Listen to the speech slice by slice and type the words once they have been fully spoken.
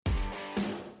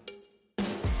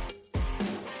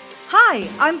Hi,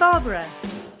 I'm Barbara.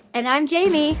 And I'm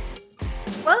Jamie.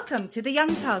 Welcome to The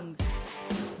Young Tongues.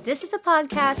 This is a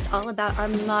podcast all about our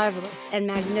marvelous and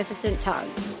magnificent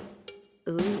tongues.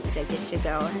 Ooh, did I get you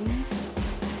going?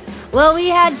 Well, we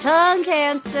had tongue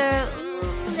cancer.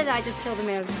 Ooh, did I just kill the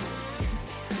man?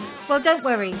 Well, don't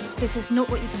worry. This is not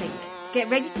what you think. Get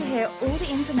ready to hear all the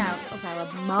ins and outs of our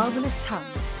marvelous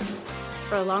tongues.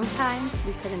 For a long time,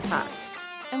 we couldn't talk.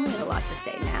 And we have a lot to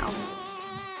say now.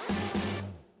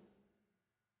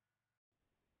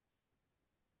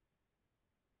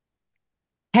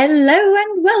 Hello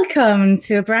and welcome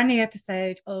to a brand new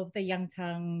episode of the Young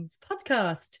Tongues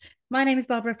podcast. My name is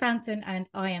Barbara Fountain and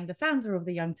I am the founder of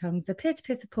the Young Tongues, a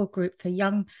peer-to-peer support group for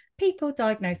young people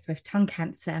diagnosed with tongue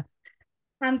cancer.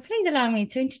 And please allow me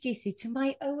to introduce you to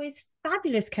my always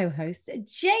fabulous co-host,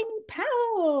 Jamie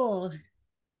Powell.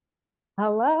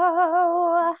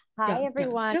 Hello. Hi, Dun,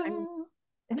 everyone.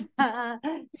 dun,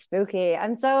 dun. Spooky.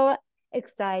 I'm so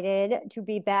excited to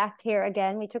be back here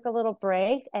again. We took a little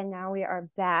break and now we are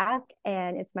back,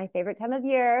 and it's my favorite time of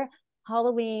year,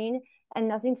 Halloween, and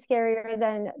nothing scarier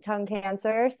than tongue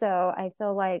cancer. So I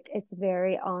feel like it's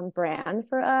very on brand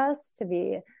for us to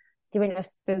be doing a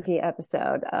spooky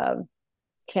episode of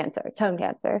tongue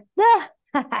cancer.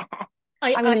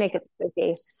 I'm going to make it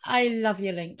spooky. I love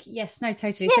your link. Yes, no,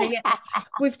 totally. So yeah,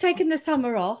 we've taken the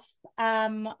summer off.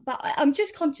 But I'm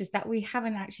just conscious that we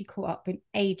haven't actually caught up in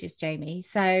ages, Jamie.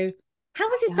 So how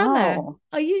was your summer?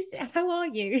 How are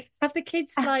you? Have the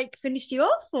kids finished you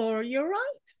off, or you're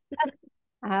right?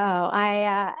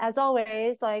 I as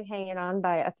always, hanging on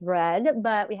by a thread,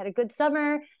 but we had a good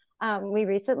summer. We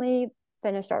recently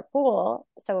finished our pool,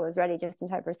 so it was ready just in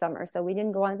time for summer. So we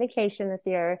didn't go on vacation this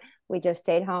year. We just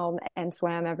stayed home and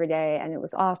swam every day, and it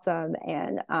was awesome.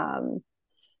 And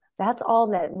that's all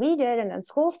that we did. And then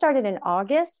school started in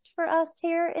August for us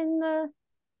here in the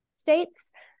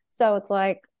States. So it's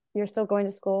like you're still going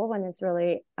to school when it's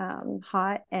really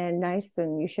hot and nice,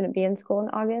 and you shouldn't be in school in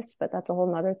August, but that's a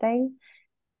whole nother thing.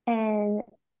 And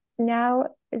now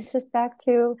it's just back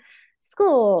to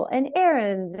school and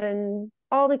errands, and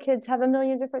all the kids have a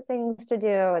million different things to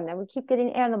do. And then we keep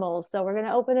getting animals. So we're going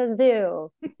to open a zoo.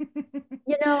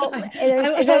 I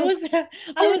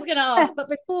was going to ask, but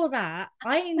before that,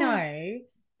 I know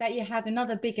that you had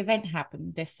another big event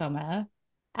happen this summer.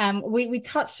 We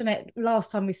touched on it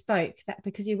last time we spoke, that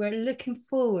because you were looking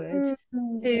forward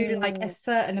to a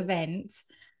certain event,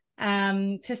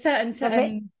 to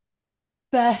certain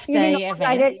birthday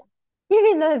event. You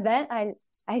mean the event I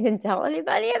didn't tell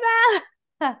anybody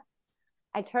about?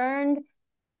 I turned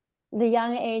the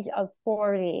young age of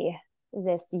 40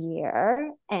 this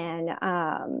year, and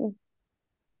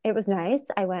it was nice.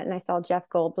 I went and I saw Jeff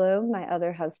Goldblum, my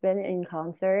other husband, in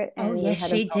concert. And oh yes,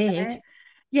 she did.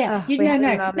 Yeah,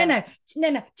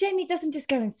 no. Jamie doesn't just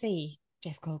go and see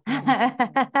Jeff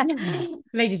Goldblum.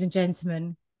 Ladies and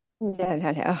gentlemen.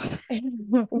 No.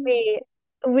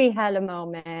 we had a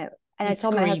moment, and I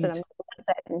told my husband,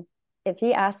 listen, if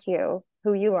he asks you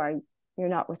who you are, you're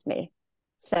not with me.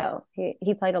 So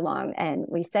he played along, and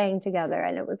we sang together,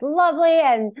 and it was lovely.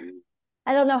 And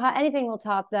I don't know how anything will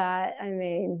top that. I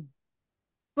mean,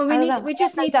 well, we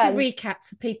just need to recap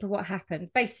for people what happened.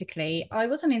 Basically, I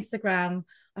was on Instagram,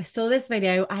 I saw this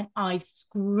video, and I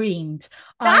screamed.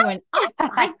 I went,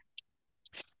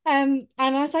 and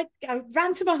I was like, I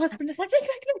ran to my husband, it's like,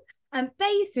 look. And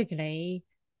basically,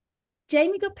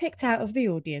 Jamie got picked out of the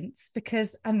audience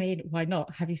because, I mean, why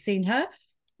not? Have you seen her?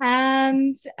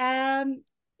 And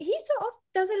he sort of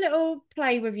does a little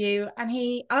play with you, and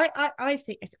I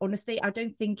think, honestly, I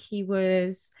don't think he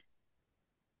was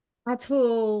at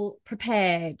all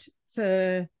prepared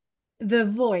for the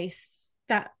voice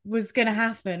that was going to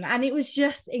happen, and it was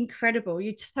just incredible.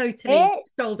 You totally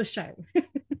stole the show.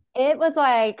 It was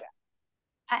like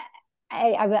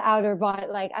I was out of body,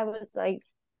 I was like,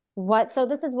 what? So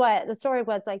this is what the story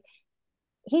was like.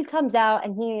 He comes out,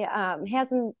 and he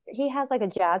has a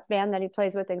jazz band that he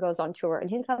plays with and goes on tour, and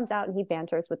he comes out and he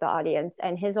banters with the audience.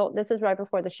 And this is right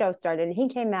before the show started, and he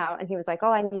came out and he was like,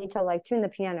 oh, I need to tune the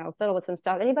piano, fiddle with some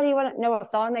stuff. Anybody want to know a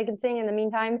song they can sing in the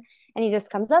meantime? And he just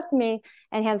comes up to me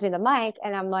and hands me the mic,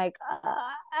 and I'm like,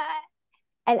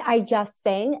 and I just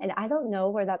sang, and I don't know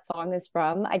where that song is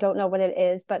from. I don't know what it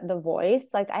is, but the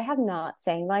voice, I have not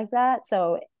sang like that.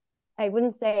 So I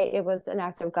wouldn't say it was an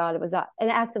act of God. It was an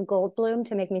act of Goldblum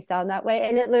to make me sound that way.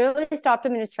 And it literally stopped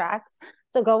him in his tracks.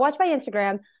 So go watch my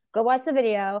Instagram, go watch the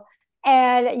video,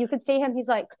 and you could see him. He's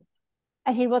like,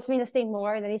 and he wants me to sing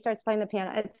more. And then he starts playing the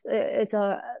piano.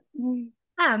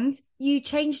 And you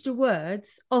changed the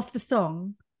words of the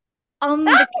song on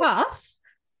the cuff.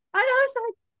 And I was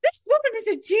like, this woman is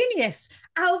a genius.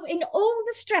 Out of, in all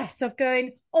the stress of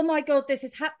going, oh my God, this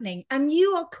is happening. And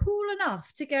you are cool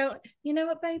enough to go, you know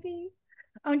what, baby?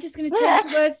 I'm just going to change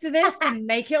the words to this and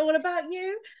make it all about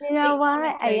you. You know what?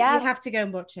 Honestly, Yeah. you have to go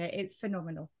and watch it. It's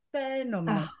phenomenal.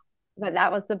 Phenomenal. But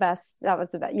that was the best. That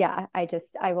was the best. Yeah, I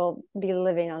will be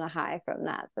living on a high from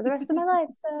that for the rest of my life.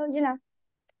 So,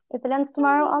 if it ends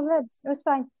tomorrow, all good. It was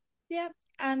fine. Yeah.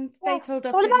 And Yeah. they told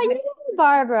us. What about you,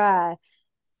 Barbara?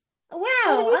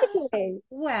 I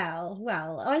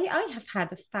have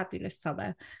had a fabulous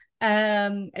summer.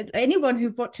 Anyone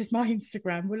who watches my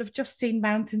Instagram will have just seen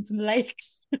mountains and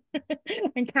lakes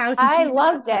and cows. And I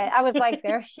loved it. I was like,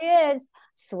 there she is,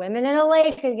 swimming in a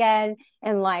lake again,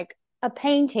 and like a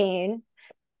painting.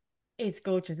 It's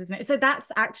gorgeous, isn't it? So that's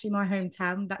actually my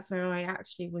hometown. That's where I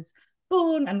actually was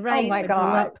born and raised. Oh my and grew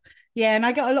God. up. Yeah, and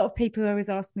I got a lot of people who always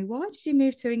ask me, why did you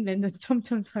move to England? And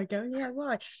sometimes I go, yeah,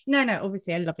 why? No,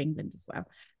 obviously I love England as well.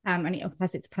 And it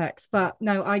has its perks. But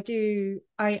no, I do.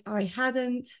 I'd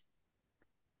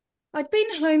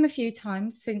been home a few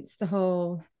times since the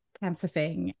whole cancer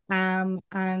thing.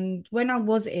 And when I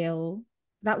was ill,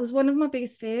 that was one of my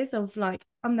biggest fears of like,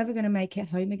 I'm never going to make it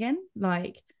home again.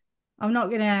 Like, I'm not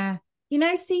going to,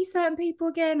 see certain people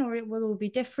again, or it will all be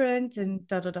different and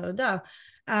da da da da da.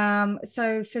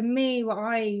 So for me, what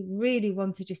I really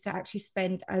wanted is to actually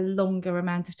spend a longer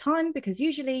amount of time, because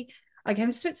usually I go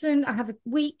to Switzerland, I have a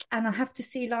week and I have to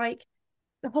see like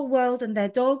the whole world and their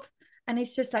dog. And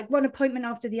it's just like one appointment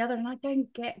after the other, and I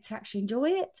don't get to actually enjoy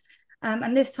it.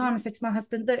 And this time I said to my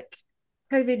husband, look,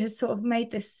 COVID has sort of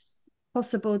made this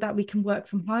possible that we can work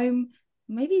from home.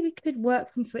 Maybe we could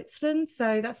work from Switzerland.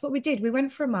 So that's what we did. We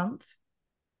went for a month,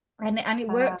 and it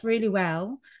worked really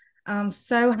well. I'm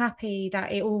so happy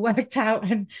that it all worked out,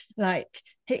 and like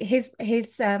his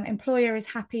employer is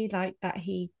happy like that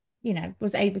he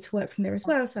was able to work from there as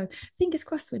well. So fingers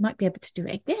crossed we might be able to do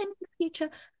it again in the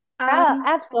future.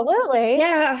 Absolutely.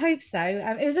 Yeah, I hope so.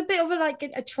 It was a bit of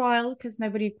a trial because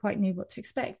nobody quite knew what to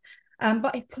expect.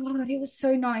 But God, it was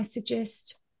so nice to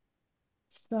just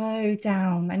slow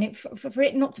down, and for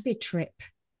it not to be a trip,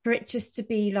 for it just to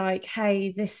be like,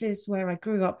 hey, this is where I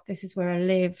grew up, this is where I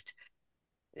lived.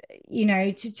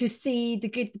 To see the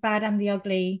good, the bad, and the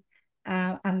ugly,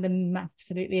 and the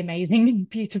absolutely amazing and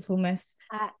beautifulness.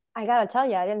 I gotta tell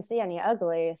you, I didn't see any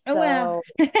ugly. So. Oh well.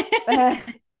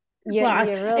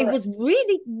 It was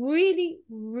really, really,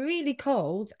 really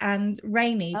cold and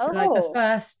rainy for like the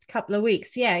first couple of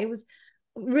weeks. Yeah, it was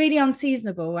really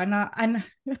unseasonable. And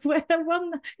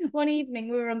one evening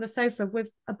we were on the sofa with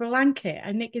a blanket,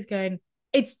 and Nick is going,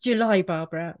 "It's July,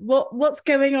 Barbara. What's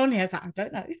going on here?" I was like, I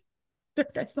don't know.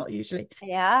 That's not usually.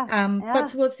 Yeah. But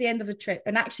towards the end of the trip,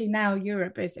 and actually now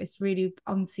Europe is really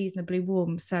unseasonably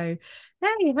warm. So,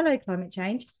 hey, hello, climate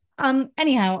change.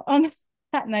 Anyhow, on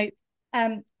that note.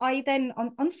 I then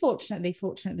unfortunately,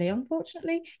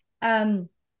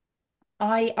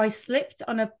 I slipped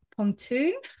on a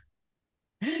pontoon,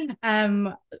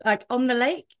 like on the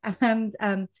lake, and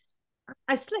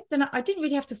I slipped, and I didn't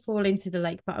really have to fall into the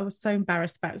lake, but I was so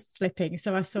embarrassed about slipping,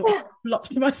 so I sort of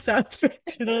flopped myself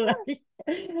into the lake,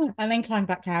 and then climbed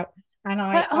back out. And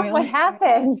what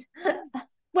happened?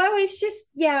 Well, it's just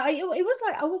it was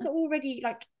like I was already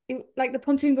like the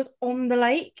pontoon was on the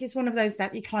lake. It's one of those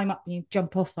that you climb up and you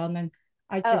jump off on, and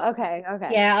I just okay.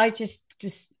 Yeah, I just a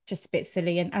bit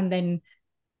silly, and then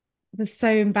was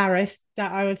so embarrassed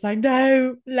that I was like,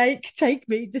 no, lake, take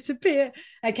me, disappear.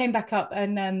 I came back up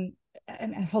and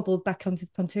hobbled back onto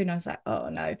the pontoon. I was like, oh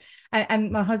no.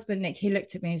 And my husband Nick, he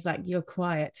looked at me, he's like, you're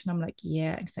quiet. And I'm like,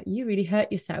 yeah. He's like, you really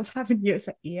hurt yourself, haven't you? It's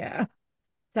like, yeah.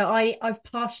 So I've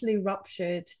partially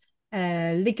ruptured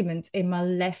ligament in my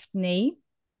left knee.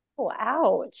 Oh,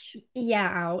 ouch.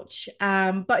 Yeah, ouch.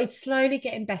 But it's slowly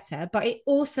getting better. But it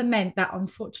also meant that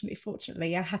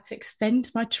fortunately, I had to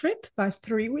extend my trip by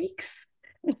 3 weeks.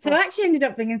 So I actually ended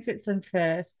up being in Switzerland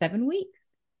for 7 weeks.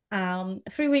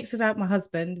 3 weeks without my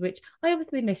husband, which I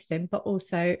obviously missed him, but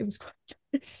also it was quite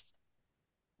nice.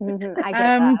 I get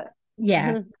that.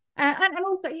 Yeah. And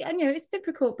also, it's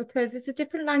difficult because it's a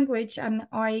different language, and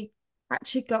I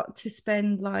actually got to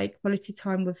spend like quality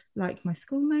time with like my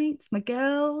schoolmates, my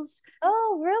girls.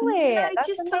 Oh, really? That's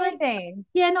just amazing.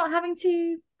 Not having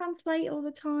to translate all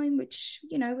the time, which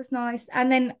was nice.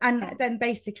 And then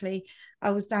basically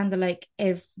I was down the lake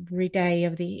every day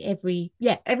every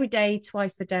day,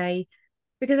 twice a day,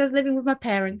 because I was living with my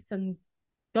parents, and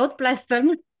God bless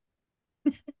them.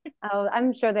 Oh,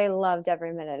 I'm sure they loved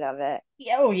every minute of it.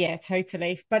 Yeah, oh yeah,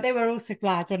 totally. But they were also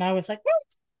glad when I was like,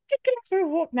 right, go for a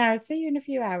walk now. See you in a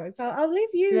few hours. I'll leave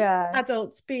you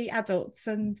adults be adults.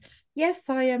 And yes,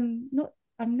 I'm not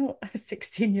a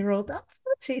 16-year-old.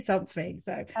 That's see something.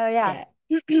 So Oh yeah.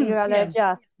 yeah. You gotta Yeah.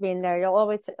 adjust being there. You'll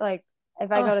always like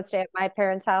if I go Oh, to stay at my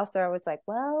parents' house, they're always like,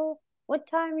 well, what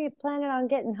time are you planning on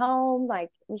getting home? Like,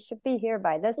 you should be here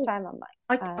by this time. I'm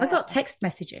like, I got text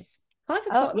messages. Five oh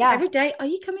o'clock yeah. every day. Are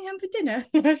you coming home for dinner?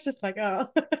 I was just like, oh,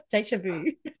 deja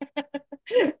vu.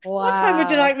 What time would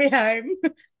you Wow. like me home?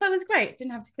 That was great.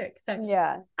 Didn't have to cook. So,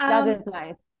 Yeah. That um, is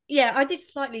nice. yeah, I did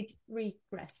slightly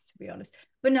regress to be honest,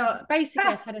 but no,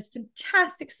 basically, I've had a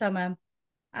fantastic summer,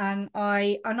 and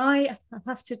I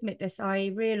have to admit this. I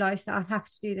realised that I have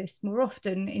to do this more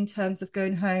often in terms of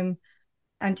going home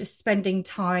and just spending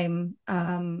time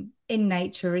in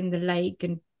nature, in the lake,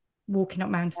 and walking up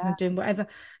mountains Yeah. and doing whatever.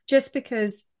 Just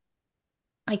because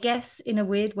I guess in a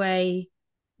weird way,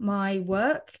 my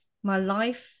work, my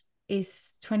life is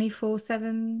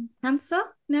 24/7 cancer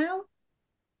now.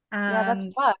 Yeah, that's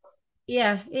And tough.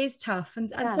 yeah, it is tough. And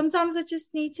Yeah. sometimes I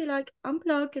just need to like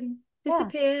unplug and Yeah.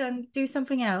 disappear and do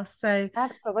something else. So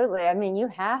Absolutely. I mean, you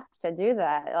have to do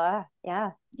that.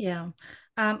 Yeah. yeah.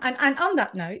 And on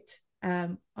that note, I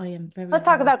am very, Let's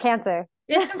talk very about cancer.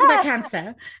 let's talk about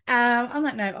cancer. On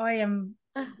that note, I am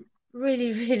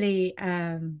really, really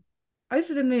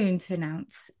over the moon to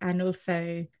announce, and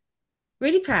also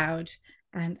really proud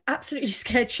and absolutely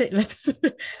scared shitless.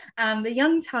 The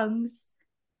Young Tongues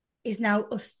is now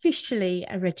officially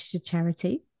a registered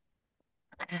charity.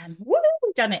 Woo,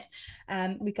 we've done it.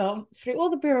 We got through all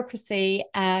the bureaucracy,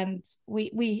 and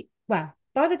we well,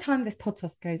 by the time this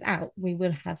podcast goes out, we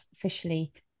will have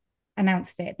officially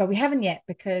announced it, but we haven't yet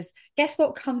because guess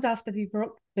what comes after the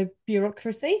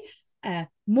bureaucracy?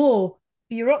 More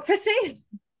bureaucracy.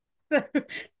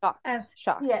 Shocked. uh,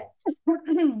 Shocked.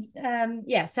 yeah,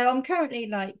 yeah. So I'm currently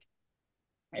like,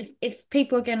 if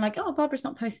people are going like, oh, Barbara's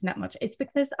not posting that much, it's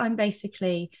because I'm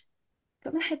basically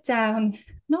got my head down,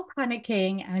 not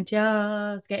panicking, and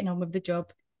just getting on with the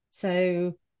job.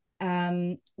 So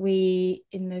we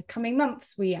in the coming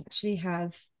months we actually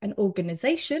have an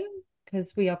organization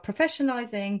because we are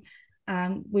professionalizing,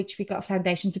 which we got a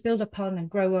foundation to build upon and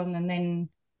grow on, and then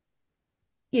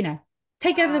you know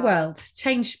take over the Wow. world,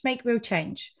 change, make real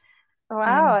change.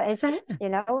 Wow. It's,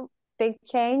 So big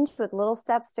change with little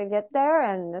steps to get there.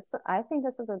 And I think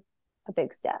this is a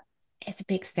big step it's a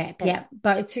big step, and yeah,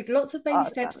 but it took lots of baby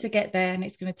steps to awesome. get there, and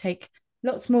it's going to take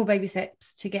lots more baby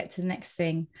steps to get to the next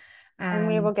thing. And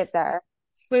we will And get there.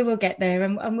 we will get there,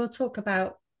 and we'll talk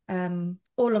about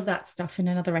all of that stuff in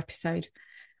another episode.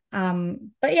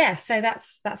 But yeah, so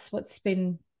that's what's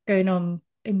been going on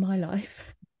in my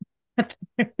life.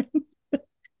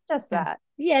 Just So, that.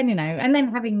 yeah, and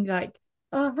then having like,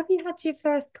 oh, have you had your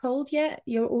first cold yet?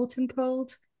 Your autumn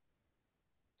cold?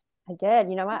 I did.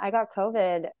 You know what? I got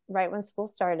COVID right when school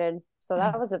started. So Oh.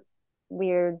 that was a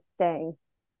weird thing.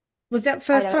 Was that I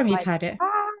first was time you've like, had it?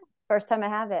 ah, first time I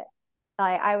have it.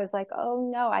 I was like,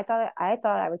 oh no, I thought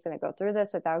I was going to go through this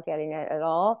without getting it at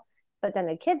all. But then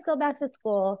the kids go back to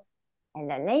school and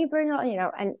then they bring all,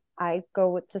 and I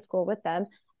go to school with them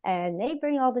and they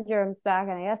bring all the germs back.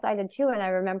 And I guess I did too. And I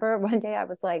remember one day I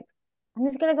was like, I'm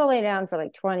just going to go lay down for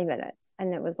like 20 minutes.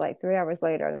 And it was like 3 hours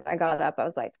later. And I got up. I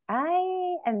was like,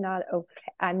 I am not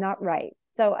okay. I'm not right.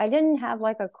 So I didn't have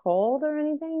like a cold or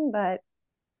anything, but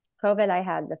COVID, I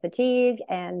had the fatigue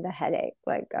and the headache,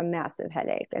 like a massive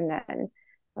headache. And then I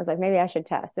was like, maybe I should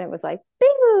test. And it was like,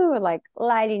 bing, like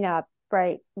lighting up,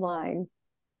 bright line.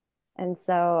 And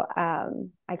so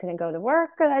I couldn't go to work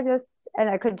and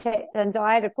I could take, and so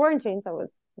I had a quarantine. So it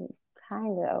was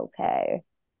kind of okay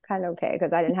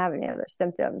because I didn't have any other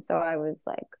symptoms. So I was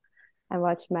like, I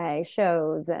watched my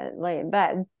shows and lay in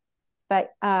bed. But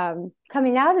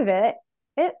coming out of it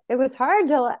was hard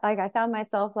to like, I found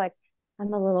myself like,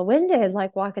 I'm a little winded,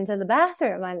 like walking to the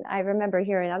bathroom. And I remember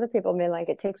hearing other people being like,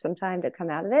 it takes some time to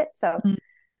come out of it. So Mm.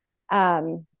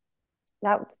 um,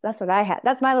 that's what I had.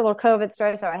 That's my little COVID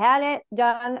story. So I had it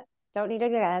done. Don't need it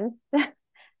again.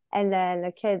 And then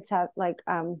the kids have like,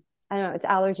 I don't know, it's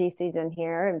allergy season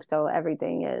here. And so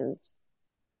everything is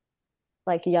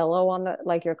like yellow on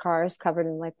like your car is covered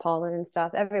in like pollen and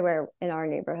stuff everywhere in our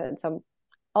neighborhood. So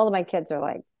all of my kids are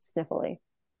like sniffly.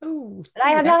 Oh, But I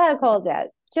have yeah. not had a cold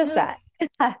yet. Just Oh,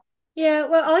 that. yeah,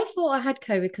 well, I thought I had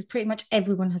COVID because pretty much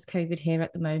everyone has COVID here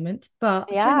at the moment.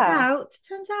 But Yeah.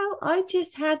 turns out I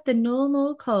just had the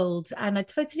normal cold, and I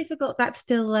totally forgot that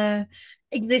still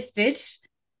existed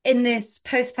in this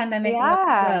post-pandemic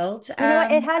Yeah. world. You know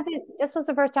what? This was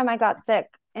the first time I got sick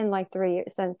in like 3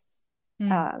 years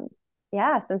Hmm. um,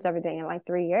 yeah, since everything in like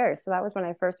 3 years. So that was when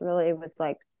I first really was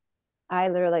like, I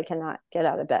literally cannot get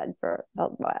out of bed for a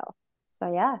while.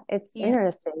 So yeah, it's Yeah.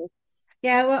 interesting.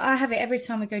 Yeah, well, I have it every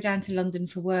time I go down to London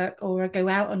for work, or I go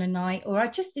out on a night, or I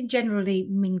just generally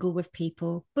mingle with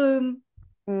people. Boom,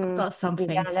 I've Mm, got you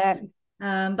something. got it.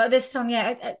 But this time,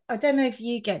 yeah, I don't know if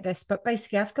you get this, but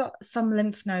basically, I've got some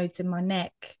lymph nodes in my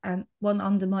neck and one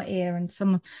under my ear, and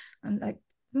some, and like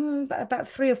about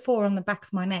three or four on the back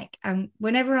of my neck. And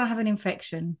whenever I have an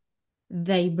infection,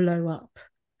 they blow up,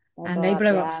 They and blow they up.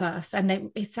 blow up Yeah. first.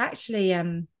 And it's actually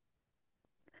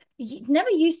it never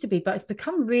used to be, but it's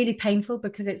become really painful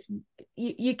because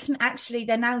you can actually,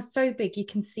 they're now so big you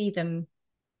can see them.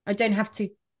 I don't have to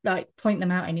like point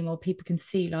them out anymore. People can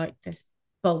see like this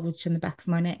bulge in the back of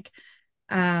my neck.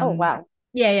 Oh, um wow.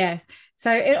 yeah, yes.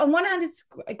 So on one hand it's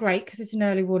great because it's an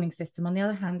early warning system. On the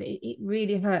other hand, it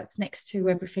really hurts next to Mm,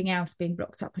 everything else being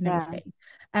blocked up and yeah. everything.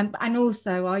 And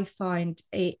also I find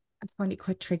it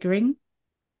quite triggering.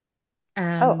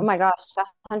 Oh um my gosh,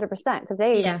 100%. Because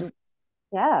yeah.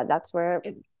 yeah, that's where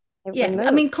they Yeah,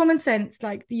 I move. mean, common sense,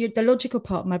 like the logical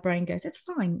part of my brain goes, it's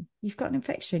fine. You've got an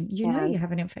infection. You know Yeah. you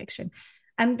have an infection.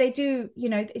 And they do,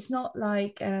 it's not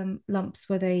like lumps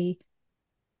where they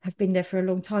have been there for a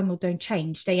long time or don't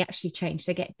change. They actually change.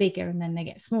 They get bigger and then they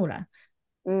get smaller.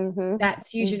 Mm-hmm.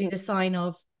 That's usually the Mm-hmm. sign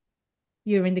of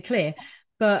you're in the clear.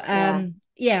 But Yeah.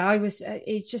 yeah,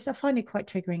 it's just, I find it quite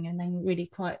triggering, and then really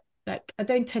quite like, I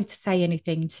don't tend to say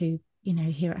anything to,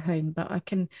 here at home, but I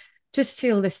can just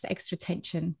feel this extra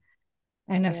tension.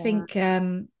 And I Yeah. think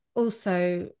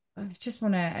also, I just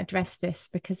want to address this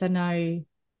because I know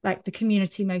like the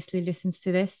community mostly listens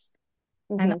to this,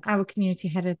 and Mm-hmm. our community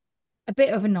had a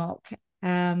bit of a knock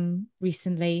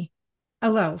recently.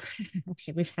 Oh well,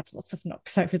 actually we've had lots of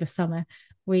knocks over the summer.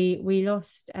 We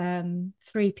lost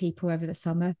three people over the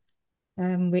summer,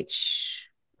 which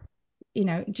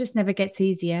just never gets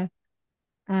easier.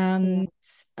 Yeah.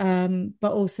 And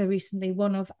but also recently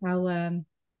one of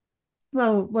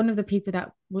the people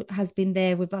that has been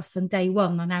there with us on day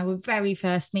one on our very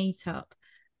first meetup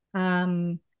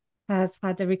um, has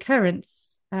had a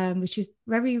recurrence, which is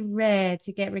very rare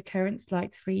to get recurrence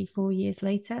like 3, 4 years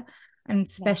later, and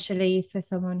Yeah. especially for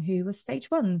someone who was stage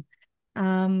one.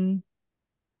 Um,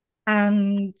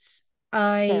 and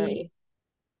I Very.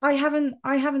 I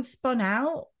haven't spun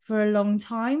out for a long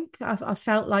time. I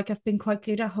felt like I've been quite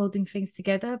good at holding things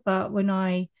together, but when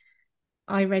I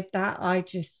read that, I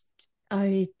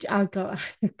got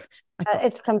I got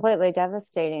It's completely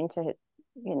devastating to,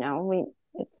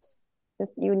 it's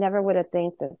just, you never would have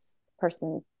think this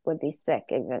person would be sick,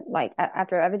 even like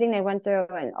after everything they went through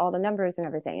and all the numbers and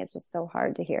everything. It's just so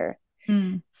hard to hear.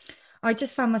 mm. I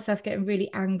just found myself getting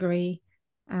really angry,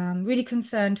 really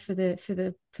concerned for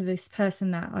this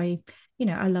person that I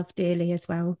love dearly as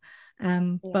well.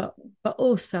 Yeah. But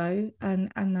also,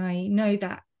 and I know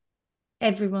that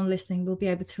everyone listening will be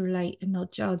able to relate and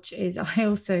not judge, is I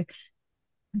also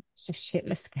just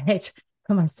shitless scared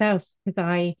for myself because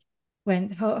I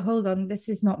went, hold on, this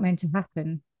is not meant to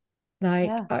happen. Like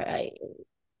Yeah.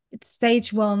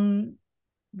 it's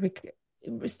rec-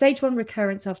 stage one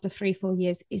recurrence after 3, 4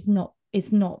 years is not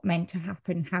meant to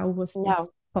happen. How was this No.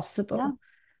 possible?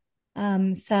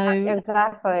 No. So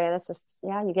Exactly. That's just,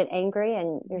 yeah, you get angry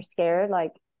and you're scared.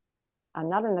 Like, I'm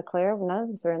not in the clear. None of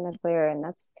us are in the clear. And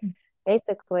that's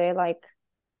basically like,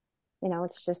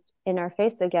 it's just in our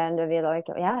face again to be like,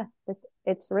 yeah,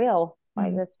 it's real.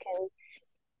 Like mm, this can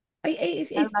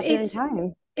it's happen in it's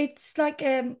time. it's like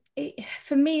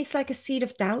for me it's like a seed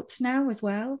of doubt now as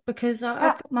well, because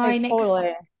Yeah, I've got I my next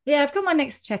totally. yeah, I've got my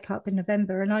next checkup in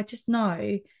November, and I just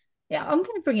know, yeah, I'm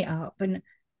going to bring it up and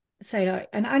say like,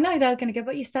 and I know they're going to go,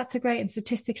 but your stats are great and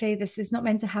statistically this is not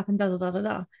meant to happen, da da da da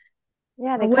da.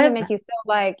 Yeah, they kind of However, make you feel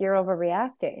like you're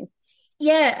overreacting.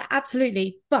 yeah,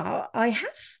 absolutely, but I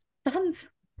have done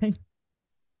something.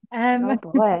 Oh Um,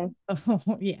 boy.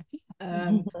 oh, yeah.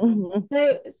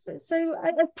 So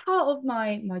as part of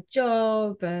my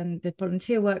job and the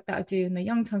volunteer work that I do and the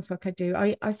young times work I do,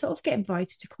 I sort of get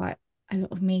invited to quite a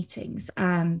lot of meetings.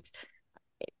 And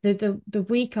the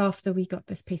week after we got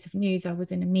this piece of news, I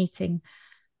was in a meeting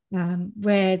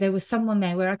where there was someone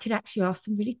there where I could actually ask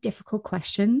some really difficult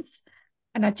questions,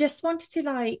 and I just wanted to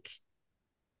like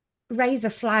raise a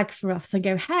flag for us and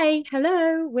go, hey,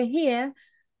 hello, we're here.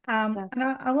 Yeah. And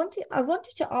I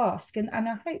wanted to ask, and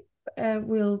I hope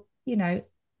we'll, in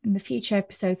the future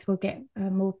episodes, we'll get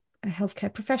more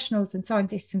healthcare professionals and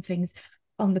scientists and things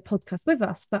on the podcast with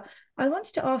us. But I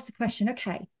wanted to ask the question,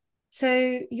 okay,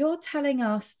 so you're telling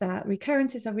us that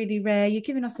recurrences are really rare. You're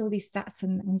giving us all these stats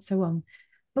and so on.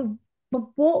 But but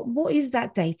what is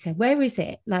that data? Where is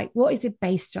it? Like, what is it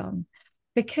based on?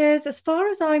 Because as far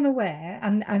as I'm aware,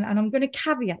 and I'm going to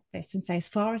caveat this and say, as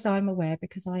far as I'm aware,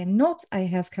 because I am not a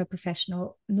healthcare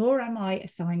professional, nor am I a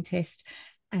scientist,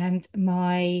 and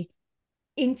my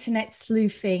internet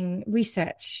sleuthing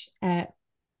research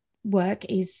work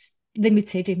is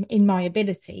limited in my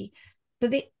ability.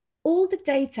 But all the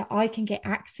data I can get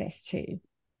access to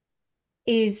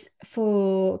is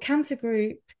for cancer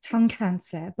group tongue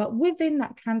cancer, but within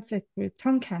that cancer group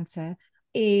tongue cancer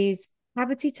is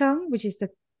cavity tongue, which is the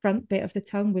front bit of the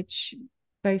tongue, which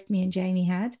both me and Jamie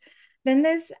had. Then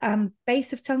there's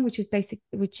base of tongue, which is basic,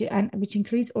 which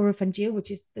includes oropharyngeal,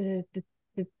 which is the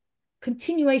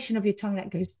continuation of your tongue that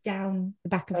goes down the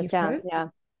back of your throat. Yeah.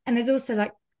 And there's also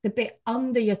like the bit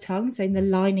under your tongue, so in the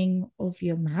lining of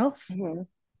your mouth.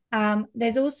 Mm-hmm.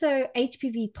 There's also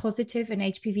HPV positive and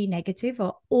HPV negative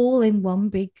are all in one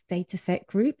big data set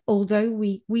group. Although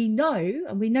we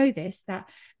know this, that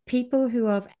people who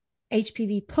have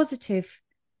HPV positive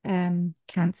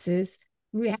cancers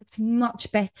react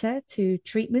much better to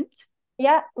treatment.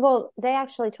 Yeah, well, they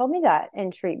actually told me that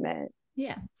in treatment.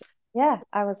 Yeah. Yeah,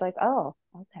 I was like, oh,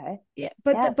 okay. Yeah,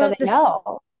 but yeah, so they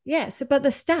know. Yeah, but the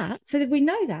stats, so that we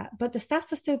know that, but the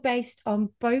stats are still based on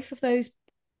both of those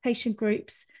patient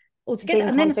groups altogether.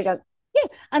 And then, together. Yeah,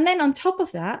 and then on top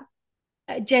of that,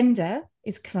 gender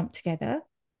is clumped together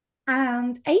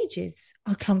and ages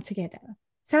are clumped together.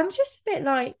 So I'm just a bit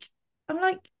like, I'm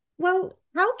like, well,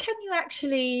 how can you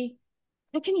actually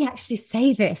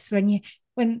say this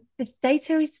when this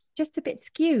data is just a bit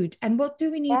skewed? And what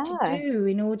do we need to do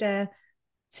in order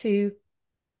to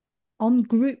on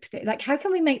group like how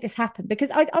can we make this happen?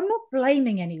 Because I'm not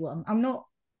blaming anyone. I'm not,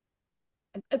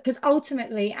 because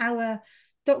ultimately our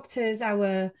doctors,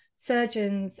 our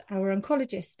surgeons, our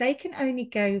oncologists, they can only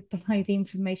go by the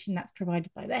information that's provided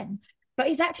by them. But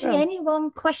is actually anyone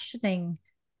questioning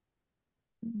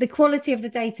the quality of the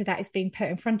data that is being put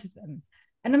in front of them?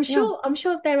 And I'm sure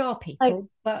there are people,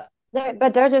 but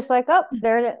they're just like, oh,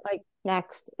 they're like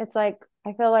next. It's like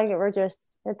I feel like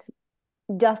it's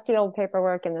dusty old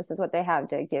paperwork, and this is what they have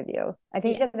to give you. I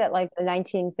think of it like the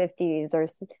 1950s or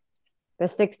the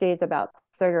 60s about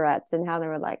cigarettes and how they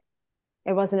were like,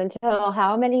 it wasn't until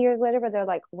how many years later, but they're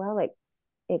like, well, it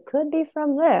could be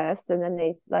from this. And then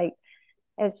they like,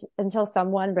 it's until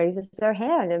someone raises their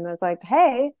hand and was like,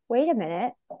 hey, wait a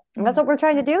minute. And that's what we're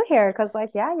trying to do here. Cause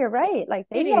like, yeah, you're right. Like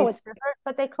they know it's different,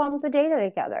 but they clump the data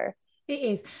together. It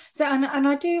is. So, and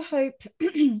I do hope,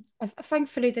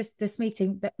 thankfully, this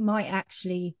meeting that might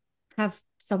actually have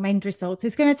some end results.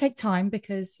 It's going to take time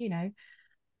because,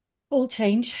 all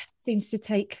change seems to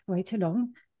take way too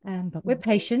long. But we're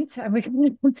patient and we're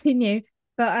going to continue.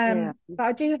 But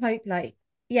I do hope,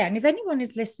 and if anyone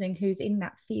is listening who's in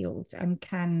that field and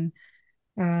can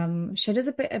shed us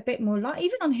a bit more light,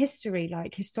 even on history,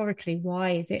 like historically,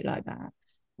 why is it like that?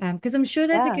 Because I'm sure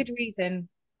there's a good reason.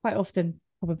 Quite often,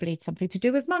 probably something to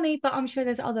do with money, but I'm sure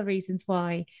there's other reasons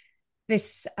why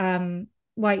this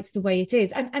why it's the way it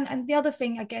is. And the other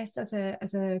thing, I guess, as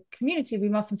a community, we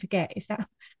mustn't forget is that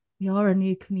we are a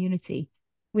new community.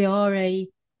 We are a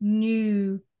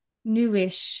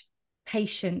newish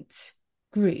patient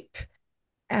group.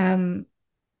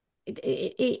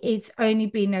 It's only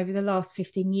been over the last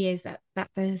 15 years that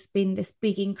there's been this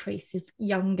big increase of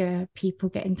younger people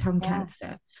getting tongue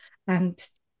cancer, and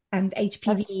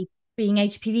HPV being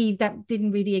HPV that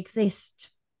didn't really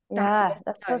exist.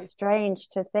 That's so strange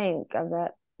to think of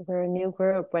that we're a new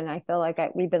group when I feel like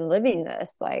we've been living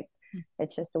this. Like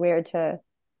it's just weird to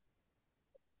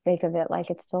think of it like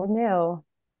it's still new.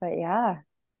 But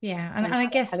and I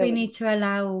guess we need to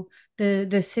allow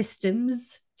the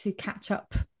systems to catch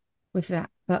up with that.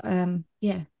 But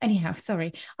anyhow,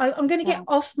 sorry, I'm going to get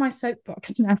off my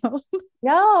soapbox now.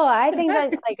 No, I think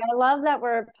that I love that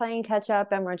we're playing catch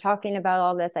up and we're talking about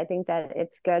all this. I think that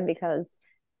it's good because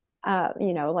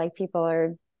like people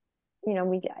are,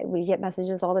 we get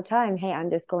messages all the time. Hey,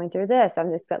 I'm just going through this.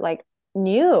 I'm just got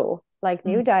new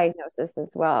diagnosis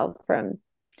as well from.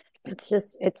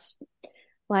 It's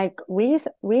like we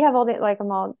have all the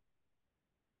I'm all.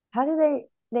 How do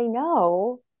they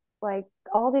know? Like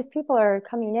all these people are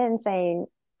coming in saying,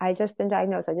 I just been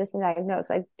diagnosed. Like,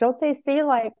 don't they see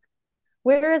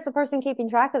where is the person keeping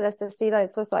track of this to see that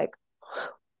it's just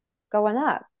going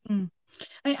up? I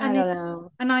don't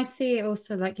know. And I see it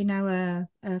also in our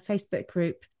Facebook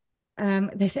group.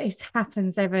 It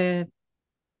happens every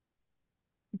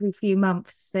few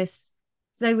months. There's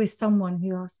always someone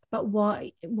who asks, but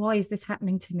why is this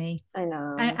happening to me? I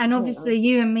know. And obviously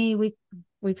you and me,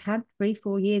 we've had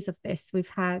 3-4 years of this. We've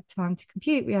had time to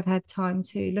compute. We have had time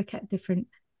to look at different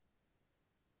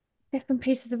different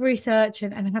pieces of research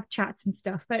and have chats and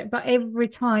stuff. But every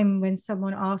time when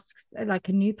someone asks, like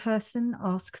a new person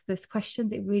asks this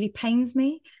question, it really pains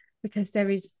me because there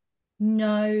is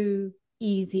no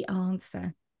easy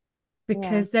answer, Yeah.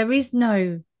 because there is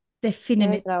no There's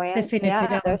definitive no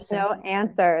definitive yeah, there's answer. no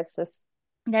answer. It's just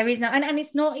There is no, and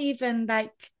it's not even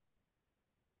like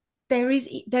there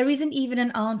isn't even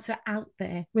an answer out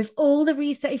there with all the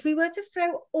research. If we were to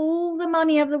throw all the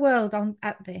money of the world on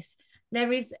at this,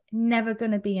 there is never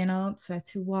going to be an answer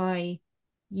to why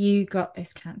you got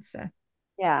this cancer.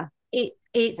 yeah,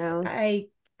 It's no. a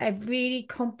really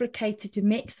complicated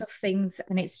mix of things,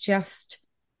 and it's just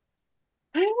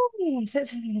I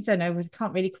don't know. We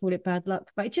can't really call it bad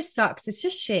luck, but it just sucks. It's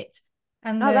just shit.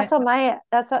 And No, the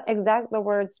that's what exact the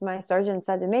words my surgeon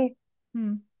said to me.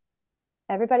 mm,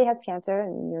 Everybody has cancer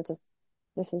and you're just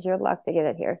this is your luck to get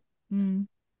it here. mm,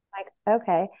 Like,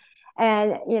 okay.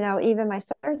 And even my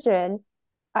surgeon,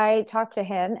 I talk to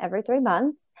him every 3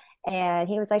 months and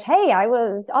he was like, hey, I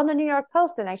was on the New York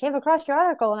Post and I came across your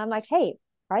article. And I'm like, hey,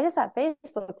 why does that face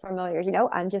look familiar?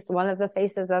 I'm just one of the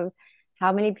faces of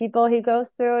how many people he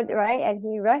goes through, right? And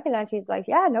he recognized, he's like,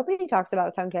 yeah, nobody talks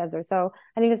about tongue cancer. So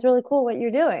I think it's really cool what you're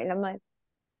doing. I'm like,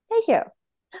 thank you. yeah.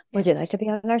 Would you like to be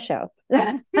on our show?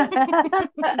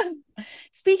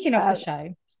 Speaking of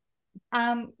the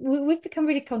um, show, we've become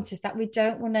really conscious that we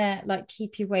don't want to like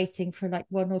keep you waiting for like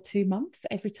 1 or 2 months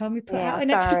every time we put yeah, out an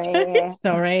episode.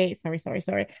 sorry.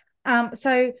 Sorry.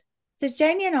 So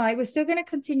Janie and I, we're still going to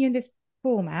continue in this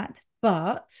format,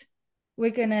 but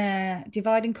we're going to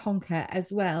divide and conquer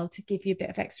as well to give you a bit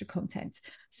of extra content.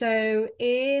 So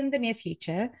in the near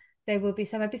future, there will be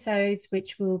some episodes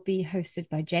which will be hosted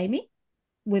by Jamie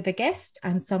with a guest,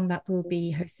 and some that will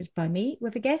be hosted by me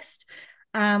with a guest.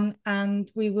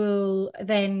 And we will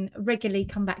then regularly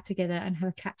come back together and have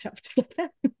a catch up together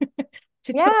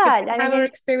to talk Yeah, about I our mean,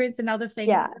 experience and other things.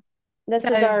 yeah, this is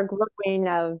So our growing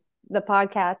of the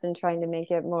podcast and trying to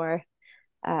make it more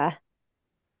uh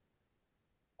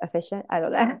efficient. I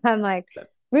don't know. I'm like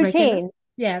regular, routine.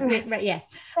 yeah, right, yeah.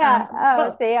 Yeah. Oh,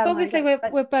 But see, I'm like, obviously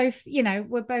but we're both,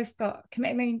 we're both got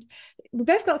commitment. We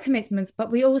both got commitments,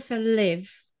 but we also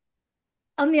live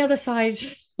on the other side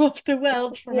of the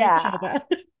world from each yeah. other.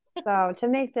 So to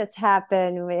make this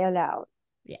happen,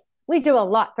 Yeah, we do a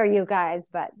lot for you guys,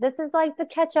 but this is like the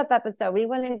catch up episode. We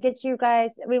want to get you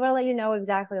guys, we want to let you know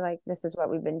exactly like this is what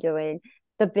we've been doing.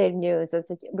 The big news is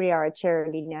that we are a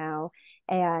charity now.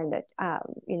 And,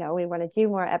 we want to do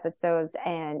more episodes.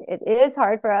 And it is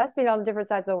hard for us being on different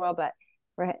sides of the world, but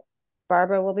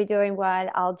Barbara will be doing one.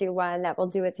 I'll do one that we'll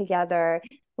do it together.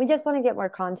 We just want to get more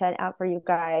content out for you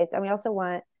guys. And we also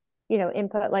want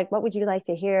input, like what would you like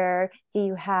to hear? Do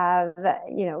you have,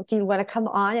 do you want to come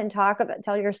on and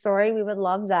tell your story? We would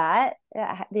love that,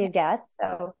 be a guest.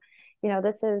 So, we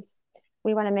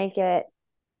want to make it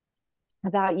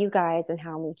about you guys and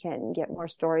how we can get more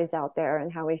stories out there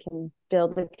and how we can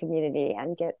build the community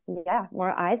and get,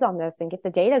 more eyes on this and get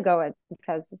the data going,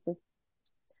 because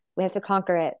we have to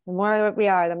conquer it. The more we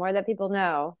are, the more that people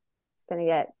know, it's going to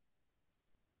get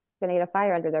a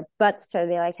fire under their butts to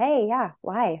be like, hey, yeah,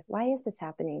 why is this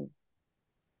happening?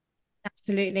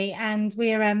 absolutely. And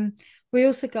we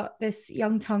also got this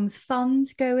Young Tongues Fund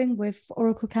going with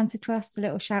Oracle Cancer Trust. A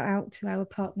little shout out to our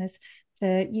partners,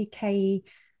 the UK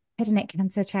head and neck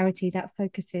cancer charity that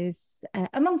focuses,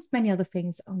 amongst many other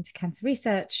things, on cancer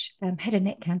research, head and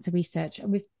neck cancer research.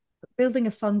 And we're building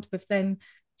a fund with them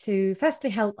to firstly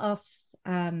help us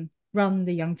run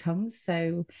the Young Tongues.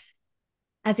 So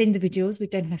as individuals, we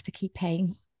don't have to keep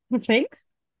paying for things,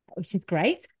 which is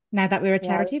great. Now that we're a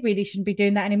Yeah, charity, really shouldn't be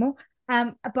doing that anymore.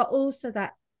 But also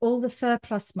that all the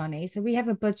surplus money, so we have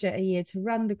a budget a year to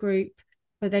run the group,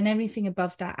 but then everything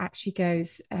above that actually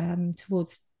goes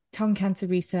towards tongue cancer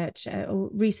research, or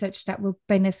research that will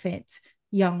benefit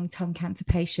young tongue cancer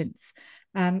patients.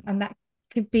 And that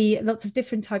could be lots of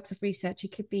different types of research.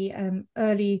 It could be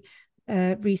early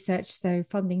research, so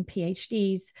funding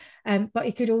PhDs, but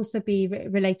it could also be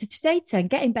related to data and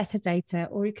getting better data,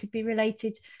 or it could be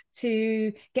related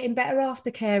to getting better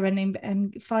aftercare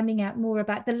and finding out more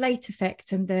about the late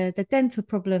effects and the dental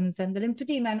problems and the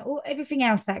lymphedema and everything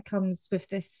else that comes with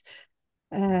this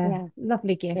yeah,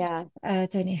 lovely gift. yeah.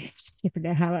 Don't you just even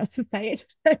know how else to say it.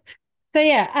 So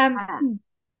yeah, Ah,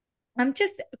 I'm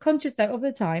just conscious though of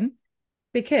the time,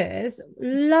 because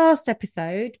last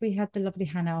episode we had the lovely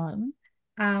Hannah on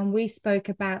and we spoke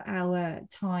about our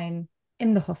time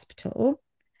in the hospital.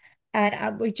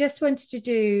 And we just wanted to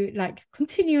do, like,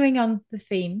 continuing on the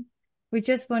theme, we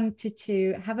just wanted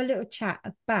to have a little chat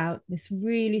about this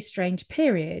really strange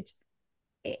period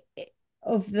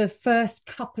of the first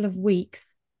couple of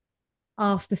weeks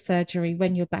after surgery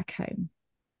when you're back home?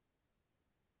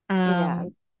 Yeah.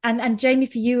 And Jamie,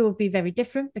 for you, it will be very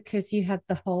different because you had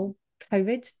the whole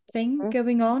COVID thing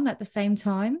going on at the same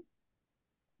time.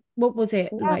 What was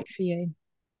it Yeah. like for you?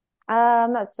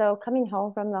 So coming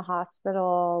home from the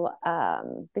hospital,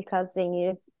 because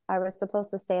I was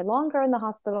supposed to stay longer in the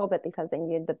hospital, but because they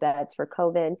needed the beds for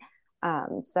COVID.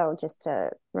 So just to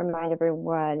remind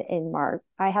everyone, in March,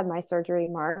 I had my surgery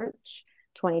March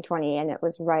 2020, and it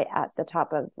was right at the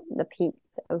top of the peak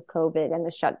of COVID and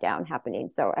the shutdown happening.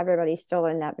 So everybody's still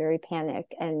in that very panic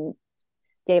and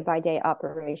day by day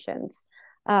operations.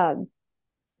 Um,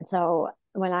 so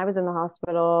when I was in the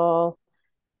hospital,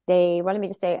 they wanted me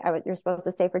to stay. You're supposed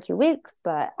to stay for 2 weeks,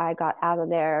 but I got out of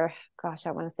there. Gosh,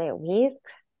 I want to say a week.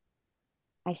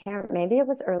 I can't. Maybe it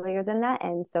was earlier than that.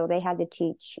 And so they had to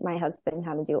teach my husband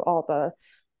how to do all the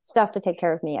stuff to take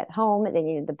care of me at home. They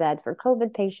needed the bed for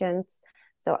COVID patients.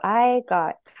 So I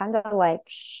got kind of like,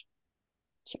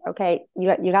 okay,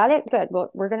 you got it, good.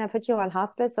 Well, we're gonna put you on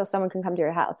hospice so someone can come to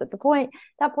your house. At that point,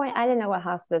 I didn't know what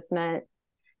hospice meant.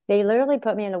 They literally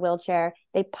put me in a wheelchair.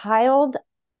 They piled,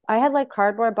 I had like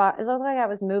cardboard boxes. It looked like I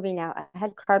was moving out. I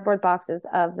had cardboard boxes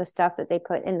of the stuff that they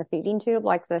put in the feeding tube,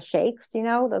 like the shakes,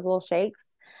 those little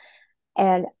shakes.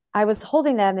 And I was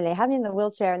holding them and they had me in the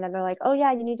wheelchair. And then they're like, oh,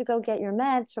 yeah, you need to go get your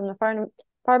meds from the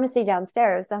pharmacy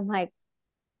downstairs. I'm like,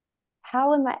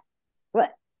 how am I?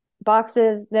 What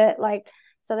boxes that like,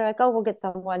 so they're like, oh, we'll get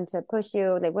someone to push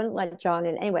you. They wouldn't let John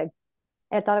in. Anyway,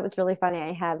 I thought it was really funny.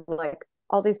 I had like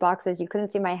all these boxes. You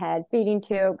couldn't see my head, feeding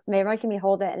tube. They were making me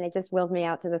hold it and they just wheeled me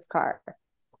out to this car.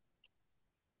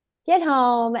 Get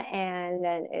home and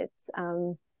then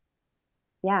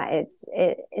yeah,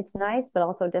 it's nice, but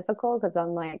also difficult because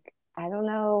I'm like, I don't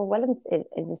know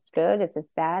is this good? Is this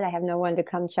bad? I have no one to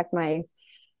come check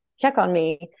on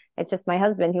me. It's just my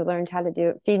husband who learned how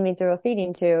to feed me through a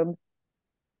feeding tube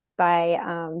by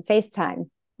FaceTime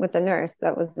with a nurse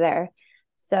that was there.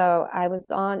 So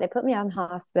they put me on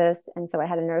hospice. And so I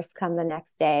had a nurse come the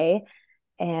next day.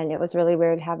 And it was really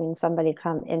weird having somebody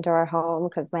come into our home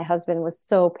because my husband was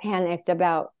so panicked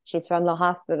about she's from the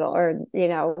hospital or,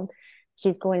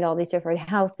 she's going to all these different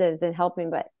houses and helping.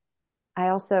 But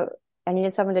I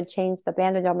needed someone to change the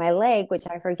bandage on my leg, which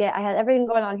I forget. I had everything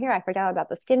going on here. I forgot about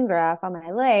the skin graft on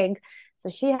my leg. So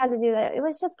she had to do that. It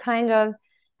was just I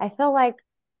feel like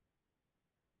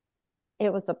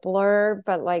it was a blur,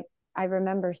 but like I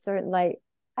remember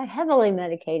I heavily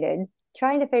medicated,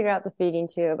 trying to figure out the feeding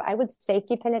tube. I would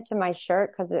safety pin it to my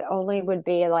shirt because it only would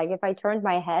be like if I turned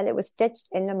my head, it was stitched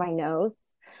into my nose.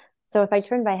 So if I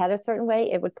turned my head a certain way,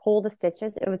 it would pull the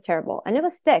stitches. It was terrible. And it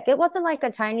was thick. It wasn't like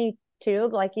a tiny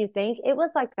tube like you think. It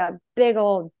was like it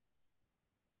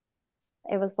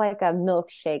was like a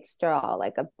milkshake straw,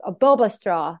 like a boba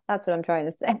straw. That's what I'm trying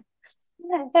to say.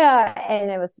 Yeah, and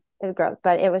it was gross,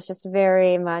 but it was just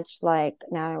very much like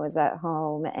now I was at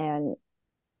home and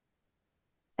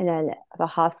then the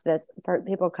hospice for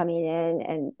people coming in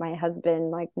and my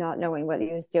husband like not knowing what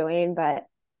he was doing, but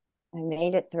I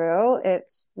made it through.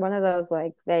 It's one of those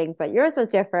like things, but yours was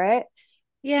different.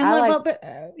 Yeah,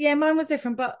 yeah, mine was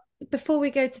different. But before we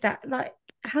go to that, like,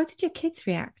 how did your kids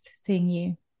react seeing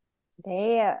you?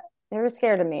 They were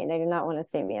scared of me. They did not want to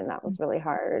see me, and that was really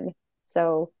hard.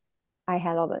 So I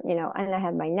had all the, and I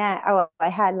had my neck. Oh, I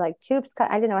had like tubes.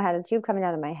 I didn't know I had a tube coming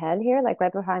out of my head here, like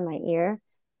right behind my ear.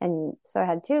 And so I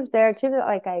had tubes there, tubes that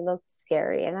like I looked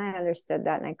scary, and I understood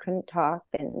that, and I couldn't talk,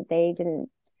 and they didn't.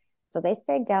 So they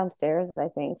stayed downstairs, I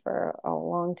think, for a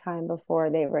long time before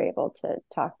they were able to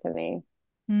talk to me.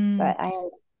 Mm. But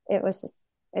it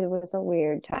was a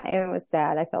weird time. It was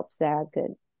sad. I felt sad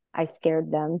that I scared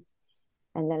them,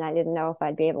 and then I didn't know if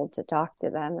I'd be able to talk to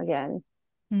them again.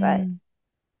 But Mm.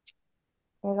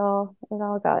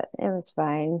 it was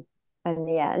fine in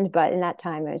the end. But in that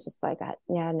time, it was just like,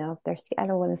 yeah, no, I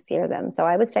don't want to scare them. So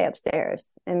I would stay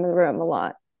upstairs in the room a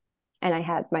lot. And I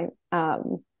had my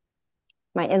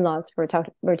in-laws were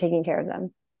taking care of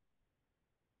them.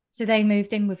 So they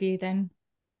moved in with you then?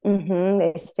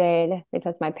 They stayed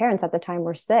because my parents at the time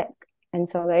were sick. And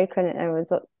so they couldn't, it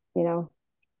was,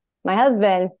 my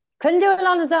husband couldn't do it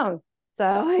on his own.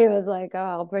 So he was like, oh,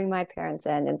 I'll bring my parents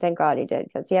in. And thank God he did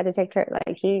because he had to take care,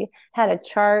 like he had a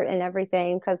chart and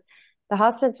everything because the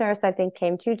hospice nurse, I think,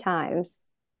 came 2 times.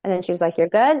 And then she was like, you're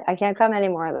good. I can't come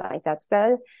anymore. Like, that's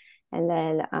good. And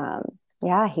then,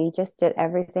 yeah, he just did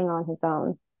everything on his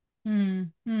own.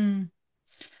 Mm. Mm.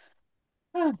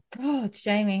 Oh God,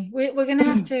 Jamie, we're gonna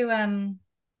have to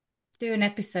do an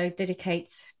episode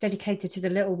dedicated to the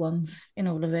little ones in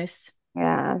all of this.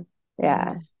 Yeah.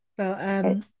 Yeah.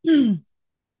 And but It,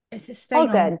 it's all staying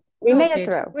on good. We Oh, made it good.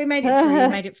 through. We made it through. We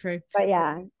made it through. But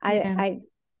yeah, Yeah.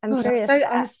 I'm God, curious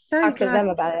I'm to so talk to glad. them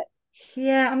about it.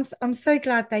 Yeah, I'm so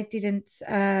glad they didn't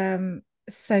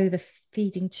sew the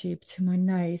feeding tube to my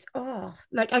nose. Oh,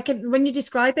 like I can when you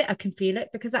describe it, I can feel it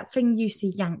because that thing used to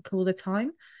yank all the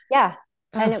time. Yeah.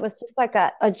 And Oh, it was just like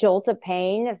a jolt of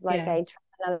pain if like yeah. I tried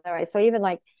another way. So even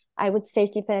like I would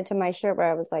safety pin it to my shirt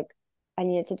where I was like, I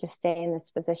needed to just stay in this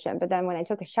position. But then when I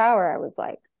took a shower, I was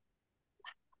like,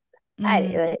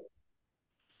 Mm.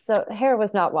 so hair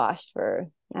was not washed for,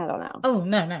 I don't know. Oh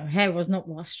no, no, hair was not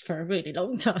washed for a really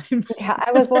long time. Yeah,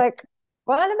 I was like,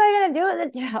 what am I gonna do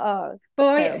with this? Oh,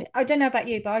 But terrible. I don't know about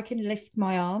you, but I can lift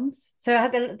my arms. So I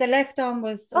had the left arm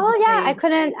was Oh yeah,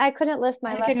 obviously I couldn't lift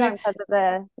my I left can arm lift. because of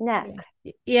the neck.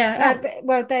 Yeah, yeah. Yeah.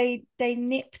 Well, they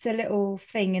nipped a little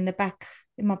thing in the back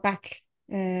in my back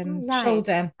Oh, nice.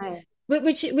 shoulder, Nice.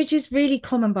 which is really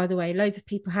common, by the way. Loads of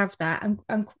people have that,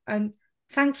 and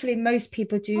thankfully most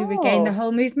people do regain the Oh,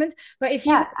 whole movement. But if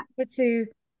you yeah. were able to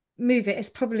move it, it's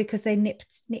probably because they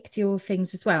nicked your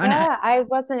things as well. And Yeah, I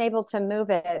wasn't able to move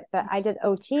it, but I did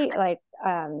OT, like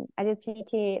I did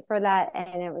PT for that,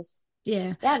 and it was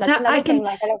yeah, yeah, and that's another thing.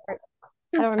 Like I don't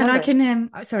and I remember.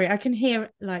 can sorry, I can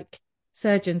hear like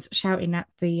surgeons shouting at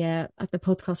the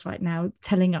podcast right now,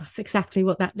 telling us exactly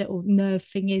what that little nerve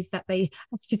thing is that they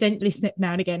accidentally snip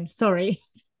now and again. Sorry,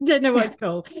 don't know what it's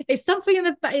called. It's something in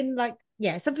the in like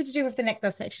yeah, something to do with the neck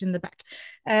section in the back.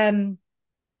 Um,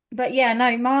 but yeah,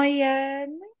 no, my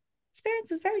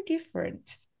experience was very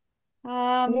different.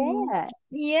 Yeah.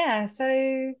 Yeah,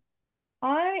 so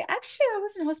I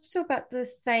was in hospital about the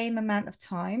same amount of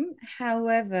time.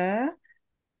 However,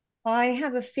 I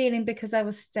have a feeling because I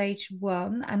was stage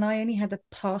 1 and I only had a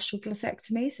partial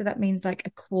glossectomy, so that means like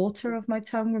a quarter of my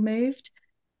tongue removed.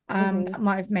 Hmm. That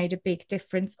might have made a big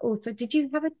difference. Also, did you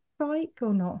have a trach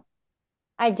or not?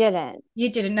 I didn't. You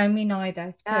didn't know, me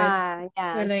neither. Because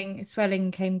Yeah.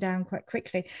 swelling came down quite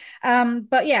quickly.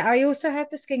 But yeah, I also had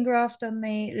the skin graft on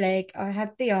the leg. I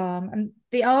had the arm, and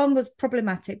the arm was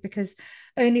problematic because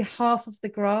only half of the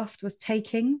graft was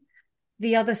taking,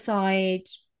 the other side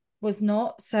was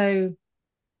not. So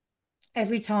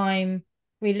every time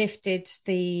we lifted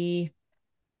the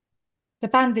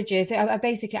bandages, I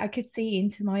basically I could see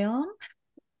into my arm.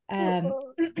 Ugh,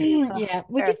 Yeah,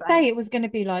 we did say terrifying. it was going to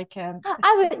be like a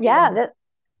I would, scary yeah, one.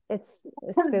 it's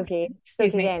spooky,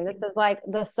 Excuse spooky me. game. This is like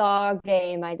the Saw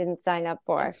game I didn't sign up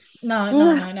for. No,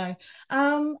 no, no,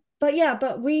 no. But yeah,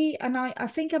 but I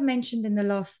think I mentioned in the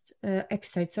last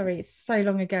episode, sorry, it's so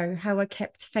long ago, how I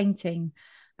kept fainting.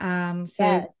 So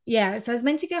Yes. yeah, so I was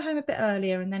meant to go home a bit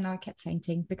earlier and then I kept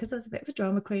fainting because I was a bit of a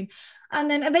drama queen. And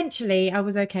then eventually I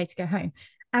was okay to go home.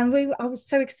 And I was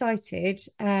so excited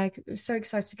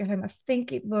to go home. I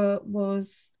think it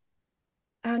was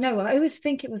no, I always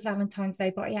think it was Valentine's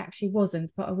Day, but it actually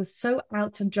wasn't. But I was so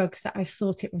out on drugs that I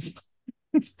thought it was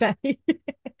Valentine's Day.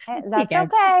 There you That's go.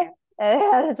 okay.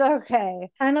 That's okay.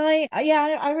 And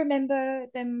yeah, I remember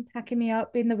them packing me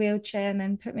up in the wheelchair and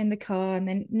then put me in the car, and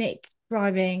then Nick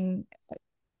driving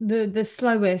the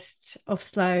slowest of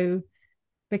slow Was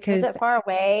because it far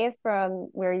away from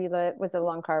where you live? Was it a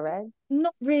long car ride?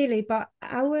 not really, but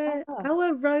Oh.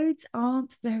 our roads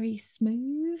aren't very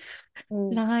smooth.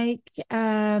 Mm, Like,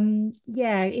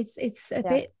 yeah, it's a yeah.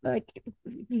 bit like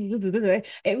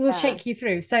it will Yeah. shake you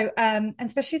through. So, and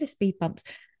especially the speed bumps,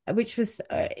 which was,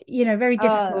 very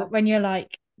difficult Oh, when you're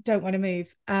like, don't want to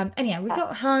move. And yeah, we yeah.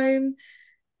 got home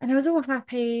and I was all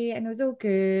happy and it was all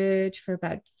good for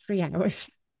about 3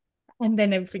 hours. And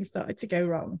then everything started to go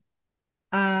wrong.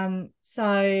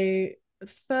 So the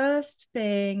first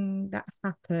thing that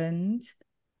happened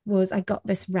was I got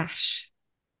this rash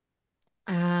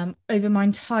over my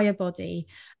entire body,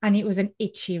 and it was an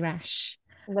itchy rash.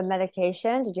 The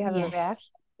medication, did you have a Yes.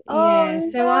 reaction? Yeah. Oh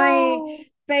So I no.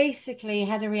 basically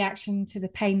had a reaction to the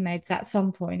pain meds at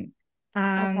some point.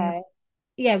 And Okay.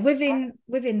 yeah, within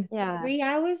Yeah. 3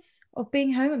 hours of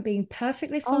being home and being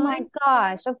perfectly Oh my fine.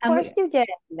 gosh. Of And we, course you did.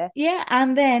 yeah,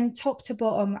 and then top to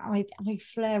bottom, I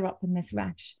flare up in this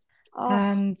rash. Oh,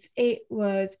 And it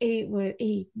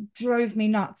drove me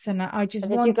nuts. And I just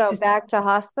did you wanted go to, back to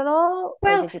hospital or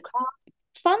well, did you call?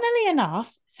 funnily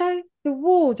enough, so the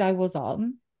ward I was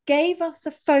on gave us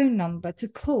a phone number to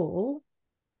call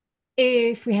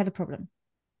if we had a problem.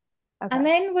 And Okay.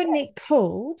 then when Nick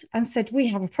called and said, we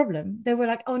have a problem, they were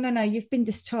like, oh, no, no, you've been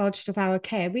discharged of our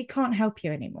care. We can't help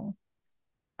you anymore.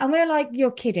 And we're like,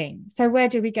 you're kidding. So where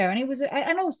do we go? And it was,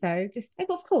 and also this,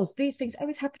 of course, these things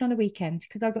always happen on a weekend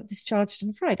because I got discharged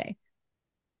on a Friday.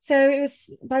 So it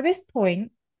was by this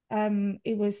point,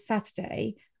 it was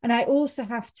Saturday. And I also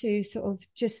have to sort of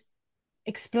just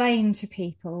explain to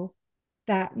people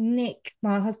that Nick,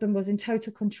 my husband, was in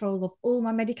total control of all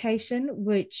my medication,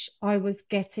 which I was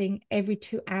getting every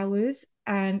 2 hours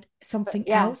and something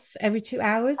Yeah. else every 2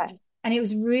 hours. Okay. And it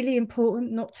was really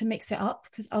important not to mix it up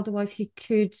because otherwise he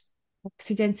could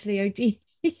accidentally OD.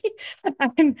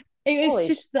 And it was Holy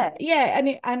just that, shit.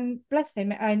 yeah. And bless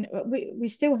him. And we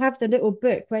still have the little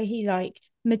book where he like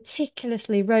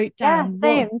meticulously wrote Yeah, down what,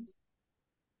 same.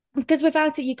 because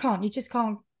without it you just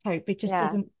can't cope. It just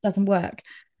Yeah. doesn't work.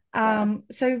 Yeah.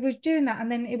 So we're doing that,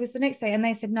 and then it was the next day and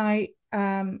they said no.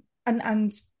 And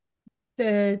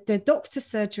the doctor's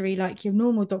surgery, like your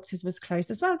normal doctors, was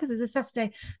closed as well because it's a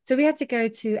Saturday. So we had to go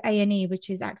to A&E, which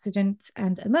is accident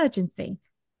and emergency.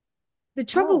 The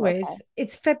trouble Oh, is okay.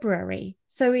 it's February,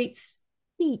 so it's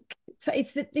peak. So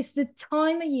it's the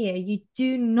time of year you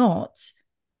do not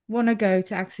want to go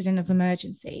to accident of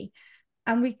emergency.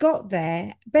 And we got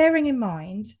there, bearing in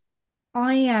mind,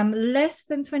 I am less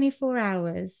than 24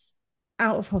 hours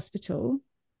out of hospital.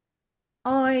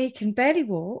 I can barely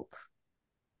walk.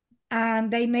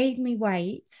 And they made me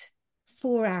wait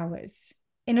 4 hours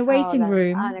in a Oh, waiting that's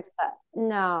room unacceptable.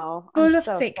 No, I'm full of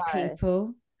so sick sorry.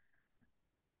 people.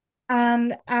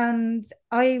 And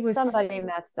I was, Somebody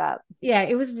messed up. yeah,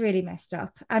 it was really messed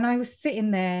up. And I was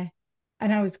sitting there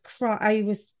and I was Oh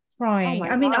crying. my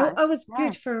I mean, I gosh. was Yeah.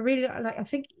 good for a really, like, I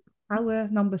think hour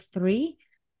number three,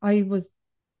 I was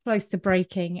close to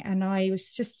breaking and I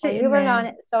was just Well, you sitting weren't there. on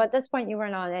it. So at this point, you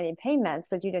weren't on any pain meds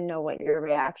because you didn't know what your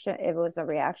reaction, if it was a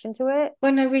reaction to it.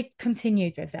 Well, no, we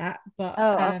continued with that,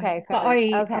 Oh, okay, but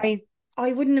good. Okay.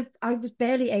 I wouldn't have. I was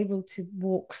barely able to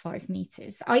walk 5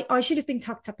 meters. I should have been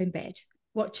tucked up in bed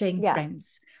watching Yeah.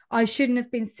 Friends. I shouldn't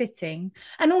have been sitting.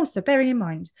 And also, bearing in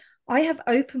mind, I have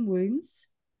open wounds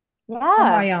on Yeah.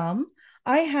 my arm.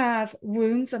 I have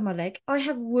wounds on my leg. I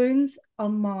have wounds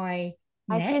on my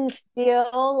I neck. can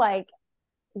feel like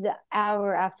the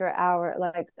hour after hour,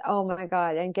 like, oh my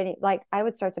God, and getting like I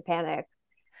would start to panic.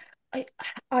 I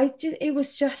I just it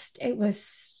was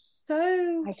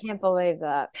so I can't believe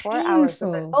that. 4 hours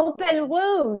of an painful. open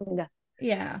wound.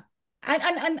 Yeah. And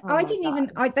Oh my God.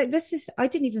 I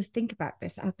didn't even think about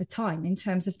this at the time in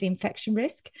terms of the infection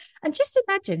risk. And just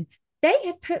imagine they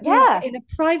had put me Yeah. in a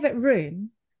private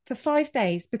room for 5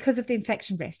 days because of the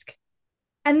infection risk.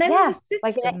 And then the Yeah.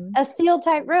 Like system, a seal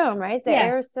tight room, right? The yeah.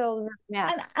 air is sealed.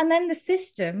 Yeah. And then the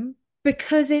system,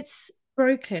 because it's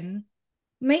broken,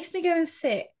 makes me go and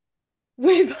sit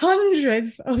with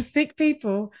hundreds of sick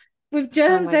people with Oh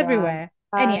germs my God. everywhere.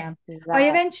 Fuck Anyhow, that. I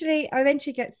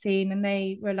eventually get seen and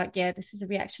they were like, yeah, this is a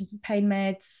reaction to pain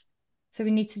meds. So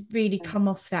we need to really come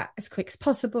off that as quick as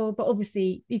possible. But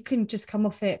obviously you couldn't just come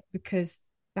off it because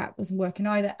that wasn't working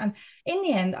either. And in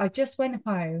the end, I just went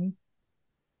home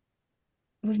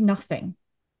with nothing.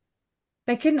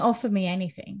 They couldn't offer me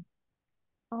anything.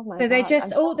 Oh my So they God. just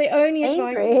I'm so all the only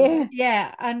advice, angry.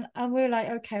 yeah, and we are like,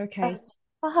 okay. That's,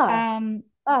 ah, Um,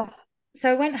 ah.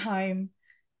 so I went home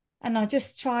and I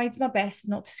just tried my best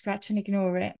not to scratch and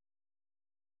ignore it.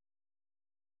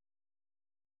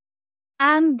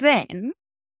 And then,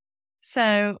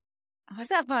 so I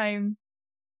was at home.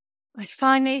 I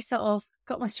finally sort of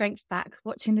got my strength back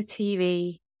watching the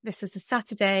TV. This was a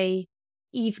Saturday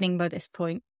evening by this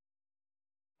point.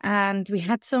 And we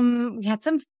had some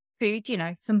food,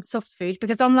 some soft food,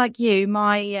 because unlike you,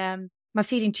 my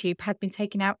feeding tube had been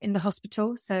taken out in the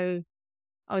hospital. So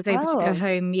I was able to go Oh,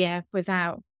 home, yeah,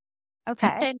 without. And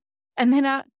okay. then, and then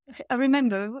I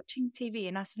remember watching TV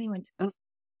and I suddenly went, oh,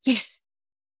 yes.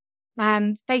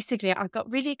 And basically, I got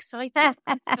really excited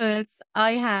because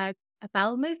I had a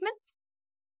bowel movement,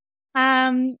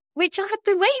 which I had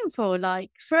been waiting for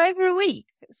like for over a week.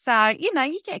 So, you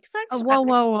get excited Whoa, about it.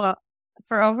 whoa, whoa.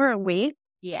 For over a week?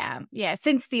 Yeah, yeah.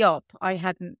 Since the op, I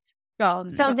hadn't gone.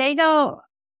 So they don't,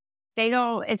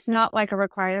 it's not like a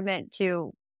requirement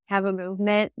to have a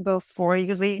movement before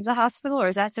you leave the hospital, or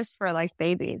is that just for like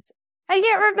babies? I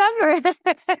can't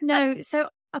remember. No, so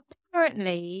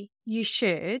apparently you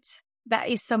should. That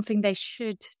is something they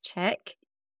should check.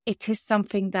 It is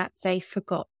something that they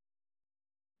forgot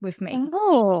with me.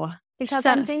 Oh, because So,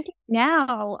 I'm thinking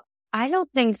now, I don't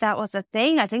think that was a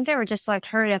thing. I think they were just like,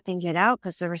 hurry up and get out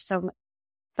because there was so much.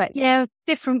 But yeah,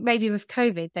 different maybe with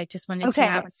COVID. They just wanted to okay,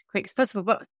 out as quick as possible.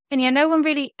 But and yeah, no one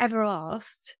really ever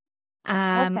asked.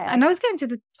 And okay. I was going to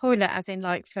the toilet as in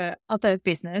like for other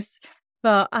business,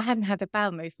 but I hadn't had a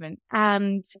bowel movement.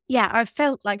 And yeah, I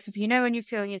felt like something, when you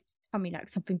feel your tummy like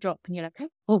something drop and you're like,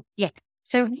 oh yeah.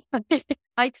 So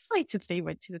I excitedly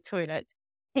went to the toilet,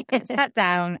 sat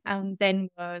down, and then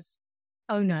was,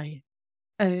 oh no,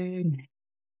 oh no.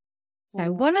 So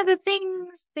one of the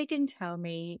things they didn't tell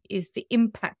me is the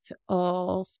impact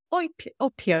of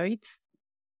opioids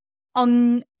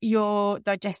on your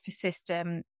digestive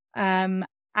system,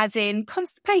 as in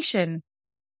constipation.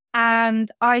 And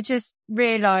I just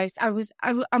realized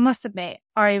I must admit,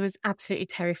 I was absolutely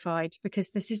terrified because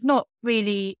this is not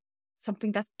really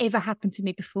something that's ever happened to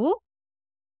me before.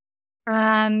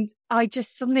 And I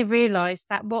just suddenly realized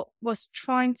that what was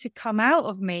trying to come out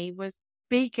of me was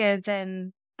bigger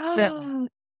than the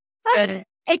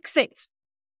exit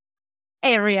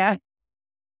area.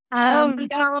 No,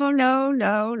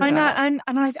 no. I know, and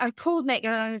I called Nick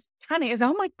and I was panicking. I was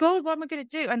like, oh my God, what am I going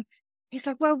to do? And he's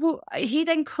like, well, he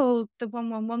then called the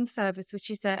 111 service, which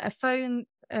is a phone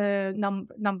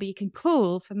number you can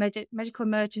call for medical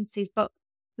emergencies, but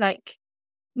like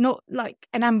not like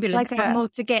an ambulance, Like but more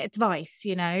to get advice,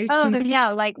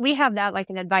 yeah, like we have that, like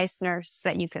an advice nurse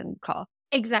that you can call.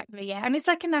 Exactly, yeah. And it's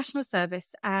like a national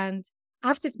service. And I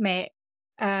have to admit,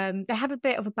 they have a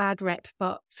bit of a bad rep,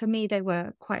 but for me, they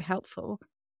were quite helpful.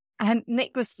 And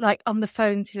Nick was like on the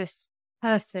phone to this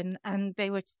person and they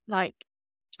were like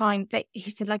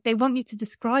he said, like, they want you to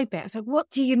describe it. I was like,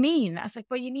 what do you mean? I was like,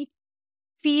 well, you need to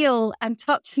feel and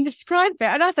touch and describe it.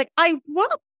 And I was like,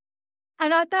 what?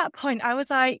 And at that point, I was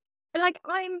like,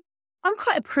 I'm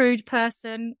quite a prude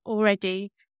person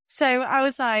already. So I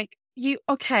was like,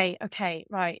 okay,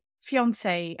 right.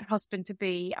 Fiance, husband to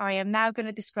be, I am now going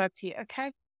to describe to you.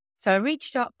 Okay. So I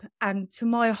reached up and to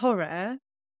my horror,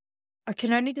 I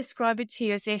can only describe it to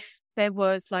you as if there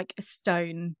was like a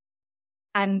stone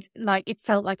and like it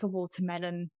felt like a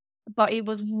watermelon, but it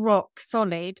was rock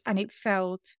solid and it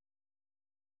felt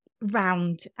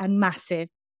round and massive.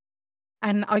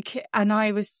 And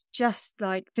I was just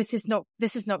like, this is not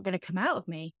going to come out of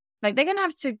me. Like, they're going to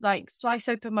have to like slice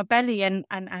open my belly and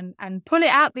pull it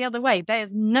out the other way.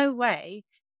 There's no way.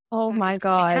 Oh my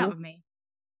God. Out of me.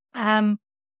 And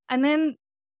then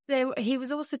he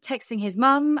was also texting his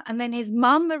mum, and then his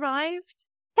mum arrived.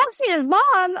 Texting his mom?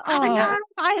 Oh.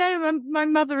 I know. My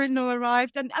mother-in-law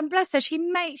arrived, and bless her, she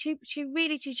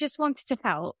just wanted to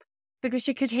help because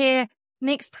she could hear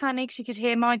Nick's panic. She could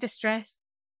hear my distress.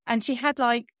 And she had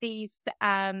like these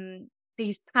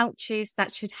pouches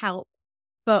that should help,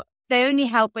 but they only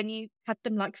help when you had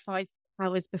them like 5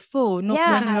 hours before, not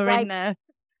when you're in there.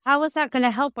 How is that going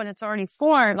to help when it's already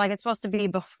formed? Like, it's supposed to be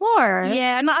before.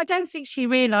 Yeah, and I don't think she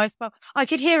realised, but I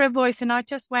could hear her voice and I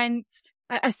just went,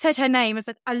 I said her name. I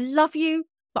said, I love you,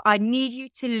 but I need you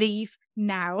to leave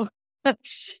now.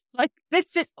 Like,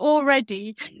 this is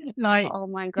already like, oh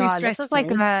my God, this is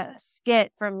like a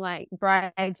skit from like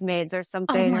Bridesmaids or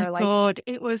something. Oh my God,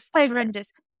 it was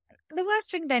horrendous. The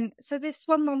worst thing then, so this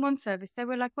 111 service, they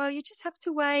were like, well, you just have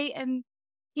to wait and,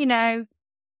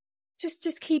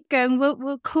 just keep going.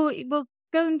 We'll call you, we'll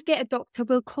go and get a doctor.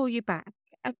 We'll call you back.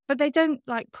 But they don't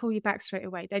like call you back straight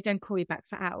away. They don't call you back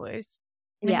for hours.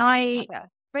 And I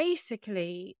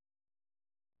basically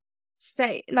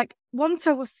once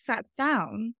I was sat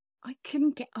down, I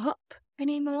couldn't get up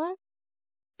anymore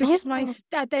because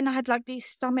then I had like these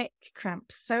stomach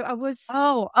cramps. So I was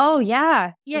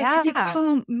yeah, because you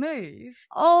can't move.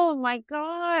 Oh my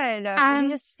God,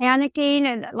 and just panicking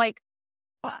and like.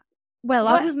 Well,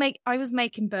 I was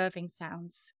making birthing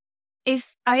sounds.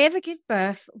 If I ever give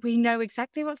birth, we know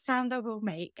exactly what sound I will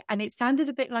make, and it sounded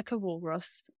a bit like a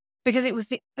walrus because it was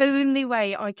the only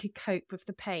way I could cope with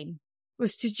the pain.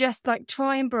 Was to just like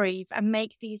try and breathe and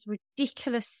make these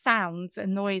ridiculous sounds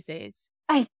and noises.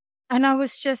 And I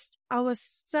was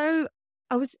so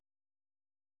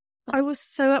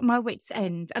at my wit's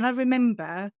end. And I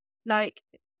remember like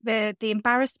the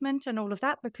embarrassment and all of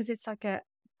that, because it's like a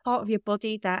part of your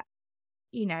body that,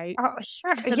 oh,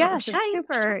 sure. Yeah,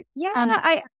 super.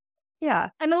 Yeah.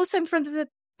 And also in front of the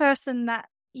person that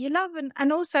you love.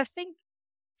 And also I think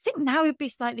now it'd be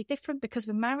slightly different because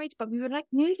we're married, but we were like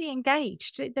newly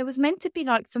engaged. There was meant to be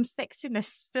like some sexiness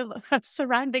still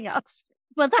surrounding us.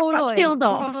 Well, that got killed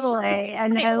off. Totally.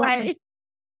 Anyway.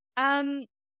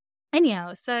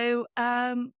 Anyhow, so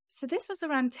this was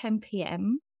around 10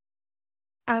 p.m.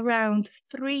 Around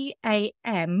 3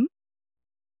 a.m.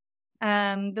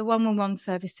 The 111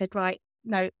 service said, right,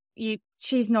 no,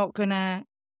 she's not gonna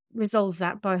resolve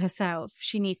that by herself.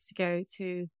 She needs to go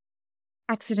to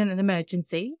accident and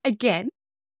emergency again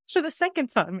for the second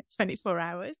time in 24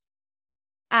 hours.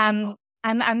 And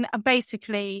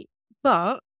basically,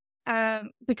 but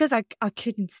because I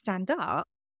couldn't stand up,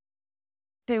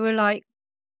 they were like,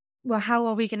 well, how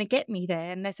are we going to get me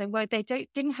there? And they said, well, they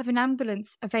didn't have an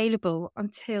ambulance available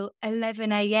until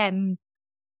 11 a.m.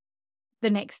 the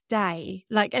next day,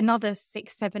 like another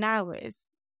 6-7 hours.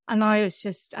 And I was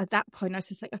just, at that point, I was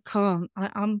just like, I can't,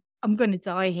 I'm going to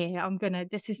die here.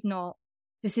 This is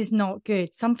not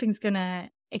good. Something's going to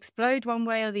explode one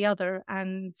way or the other.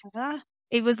 And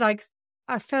it was like,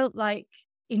 I felt like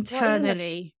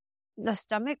internally. The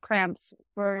stomach cramps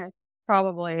were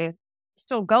probably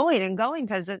still going and going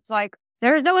because it's like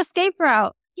there's no escape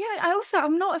route. Yeah,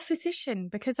 I'm not a physician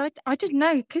because I didn't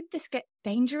know, could this get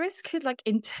dangerous? Could like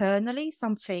internally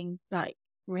something like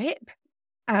rip?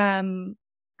 And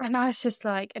I was just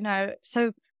like, no.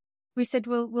 So we said,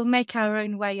 we'll make our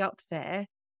own way up there.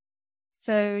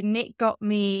 So Nick got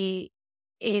me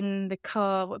in the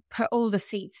car, put all the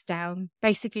seats down,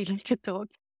 basically like a dog.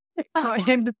 Got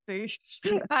in the boots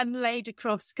and laid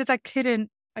across because I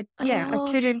couldn't be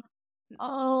upright.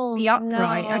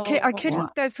 No. I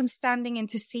couldn't go from standing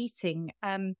into seating.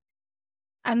 And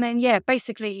then,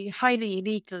 basically highly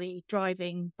illegally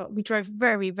driving, but we drove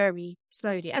very, very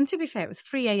slowly. And to be fair, it was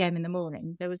 3 a.m. in the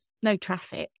morning. There was no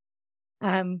traffic.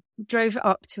 Drove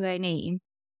up to A&E,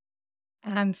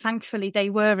 and thankfully they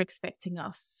were expecting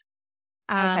us.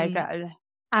 Okay, good.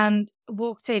 And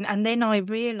walked in, and then I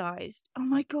realised, oh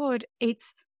my God,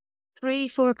 it's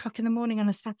 3-4 o'clock in the morning on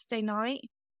a Saturday night.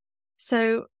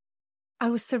 So I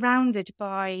was surrounded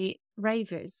by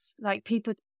ravers, like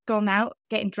people gone out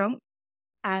getting drunk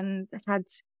and had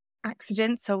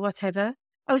accidents or whatever.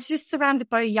 I was just surrounded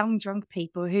by young drunk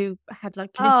people who had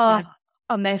like glitter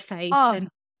on their face and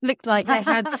looked like they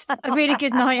had a really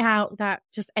good night out that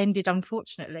just ended,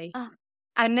 unfortunately.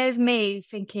 And there's me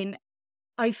thinking,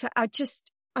 I just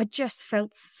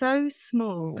felt so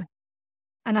small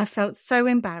and I felt so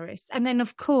embarrassed. And then,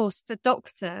 of course, the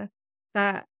doctor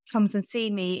that comes and see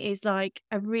me is like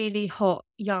a really hot,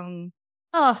 young,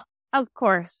 of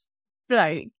course,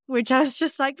 bloke, which I was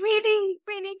just like, really,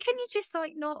 can you just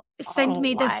like not send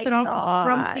me the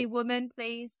frumpy woman,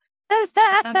 please?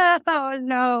 Oh,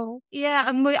 no. Yeah,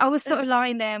 and I was sort of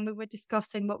lying there and we were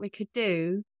discussing what we could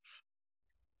do.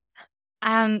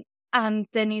 And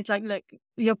then he's like, look,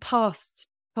 you're past,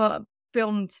 but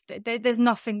beyond, there's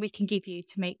nothing we can give you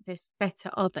to make this better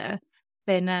other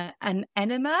than an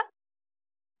enema.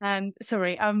 And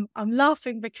sorry, I'm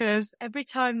laughing because every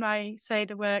time I say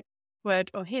the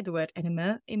word or hear the word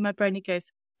enema, in my brain it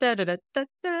goes da da da da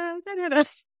da da da.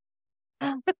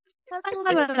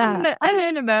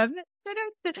 Enema.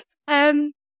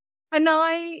 And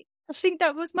I think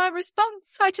that was my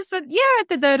response. I just went, yeah,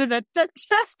 da da da da da.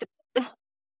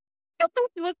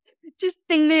 It was just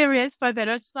delirious by then.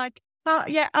 I was just like, oh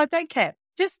yeah, I don't care.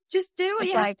 Just do what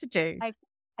you have to do.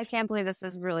 I can't believe this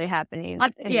is really happening.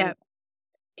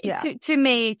 To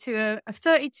me, to a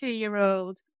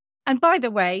 32-year-old. And by the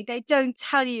way, they don't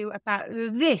tell you about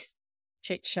this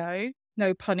shit show,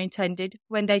 no pun intended,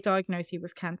 when they diagnose you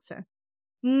with cancer.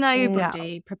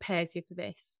 Nobody prepares you for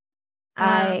this.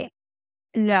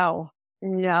 No.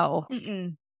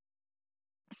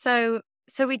 So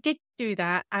we did do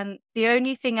that. And the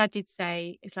only thing I did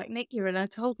say is like, Nick, you're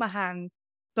allowed to hold my hand,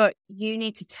 but you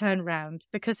need to turn around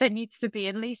because there needs to be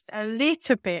at least a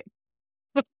little bit.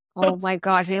 Oh my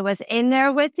God, he was in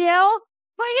there with you?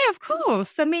 Well, yeah, of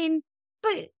course. I mean,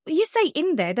 but you say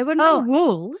in there were no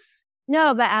walls.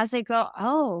 No, but as they go,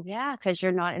 because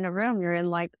you're not in a room, you're in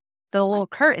like the little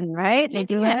curtain, right? They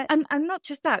do it. And not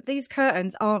just that, these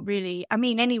curtains aren't really, I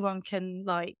mean, anyone can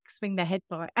like swing their head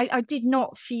by. I did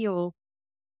not feel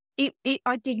it.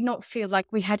 I did not feel like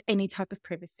we had any type of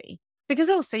privacy because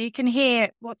also you can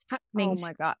hear what's happening. Oh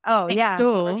my God. Oh next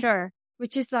door, for sure.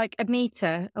 Which is like a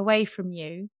meter away from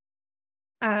you.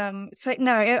 So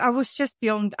no, I was just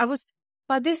beyond,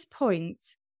 by this point,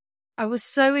 I was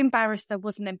so embarrassed I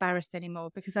wasn't embarrassed anymore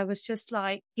because I was just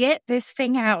like, get this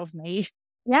thing out of me.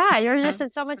 Yeah, you're just in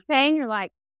so much pain. You're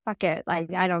like, fuck it.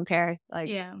 Like, I don't care. Like,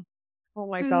 yeah. Oh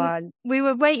my God. We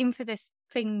were waiting for this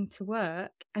thing to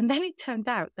work. And then it turned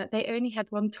out that they only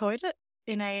had one toilet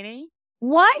in A&E.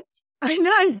 What? I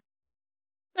know.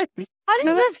 How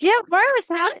did this get worse?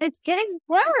 It's getting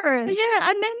worse. Yeah,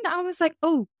 and then I was like,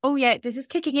 oh yeah, this is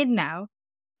kicking in now.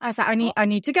 I was like, I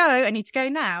need to go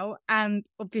now. And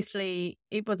obviously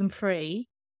it wasn't free.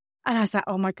 And I was like,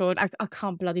 oh my God, I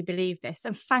can't bloody believe this.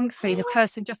 And thankfully the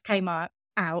person just came out.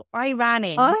 I ran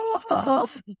in.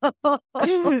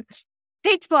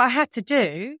 Did what I had to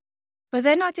do. But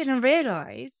then I didn't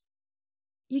realise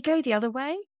you go the other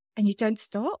way and you don't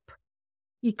stop.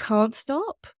 You can't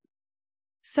stop.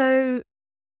 So,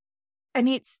 and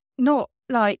it's not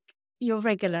like your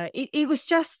regular, it was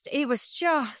just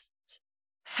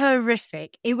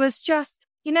horrific. It was just,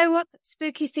 you know what,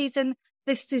 spooky season,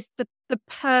 this is the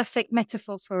perfect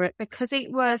metaphor for it because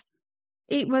it was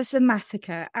a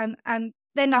massacre. And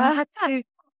then I had to,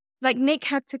 like Nick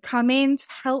had to come in to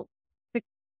help.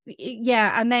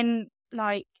 And then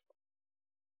like,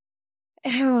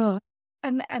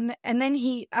 and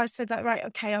then I said that, right,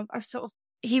 okay,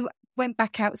 he went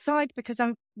back outside because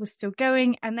I was still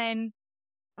going. And then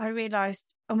I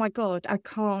realized, oh my God, I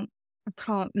can't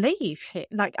leave here.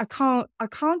 Like, I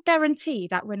can't guarantee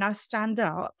that when I stand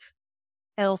up,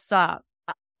 It'll stop.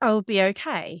 I'll be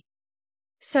okay.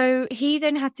 So he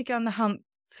then had to go on the hunt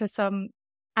for some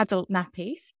adult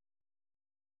nappies,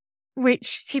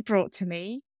 which he brought to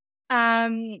me.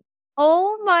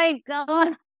 Oh my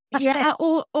God. Yeah.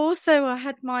 Also, I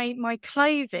had my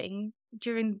clothing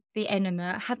during the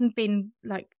enema hadn't been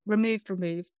like removed.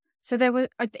 So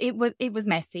it was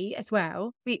messy as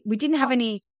well. We didn't have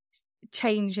any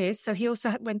changes. So he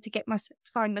also went to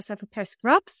find myself a pair of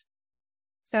scrubs.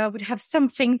 So I would have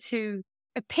something to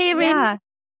appear in.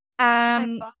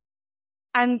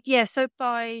 And yeah, so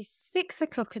by 6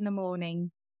 o'clock in the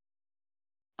morning,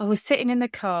 I was sitting in the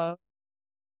car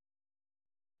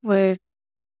with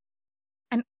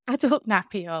an adult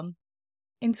nappy on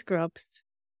in scrubs,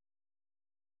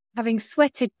 having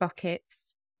sweated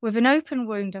buckets, with an open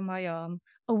wound on my arm,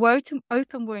 a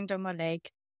open wound on my leg,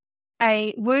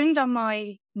 a wound on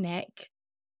my neck,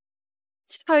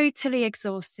 totally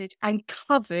exhausted and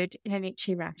covered in an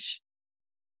itchy rash.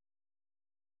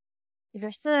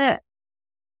 There's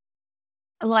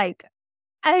like,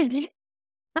 it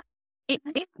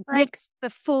makes the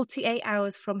 48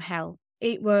 hours from hell.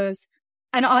 It was,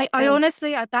 and I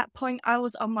honestly, at that point, I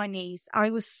was on my knees. I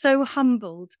was so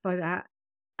humbled by that.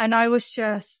 And I was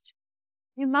just...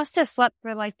 You must have slept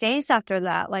for like days after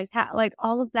that, like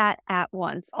all of that at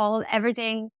once,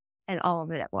 everything and all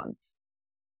of it at once.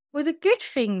 Well, the good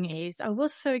thing is I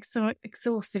was so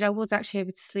exhausted, I was actually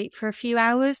able to sleep for a few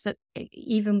hours,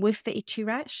 even with the itchy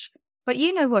rash. But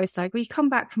you know what it's like, when you come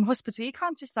back from hospital, you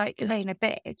can't just like lay in a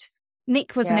bed.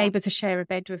 Nick wasn't able to share a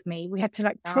bed with me. We had to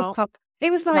like prop up.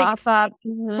 It was like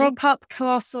prop up,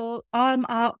 castle, arm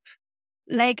up,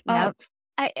 leg up.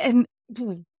 And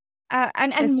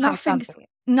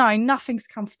nothing's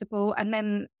comfortable. And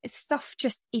then stuff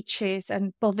just itches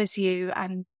and bothers you.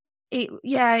 And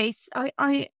I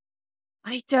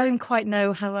don't quite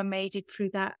know how I made it through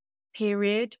that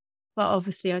period, but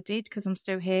obviously I did because I'm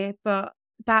still here. But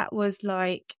that was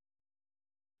like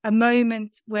a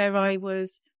moment where I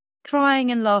was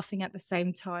crying and laughing at the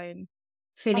same time,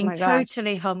 feeling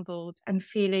totally humbled and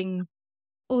feeling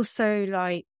also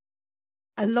like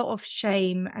a lot of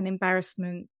shame and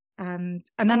embarrassment. And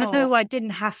I know I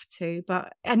didn't have to,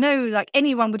 but I know like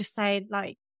anyone would have said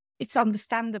like, it's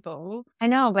understandable. I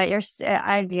know, but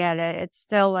I get it. It's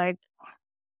still like,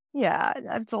 yeah,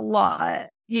 that's a lot.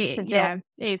 Yeah,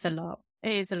 it is a lot.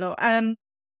 It is a lot.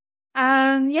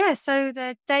 So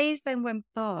the days then went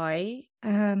by.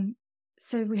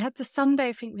 So we had the Sunday,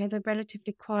 I think we had a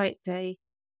relatively quiet day.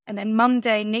 And then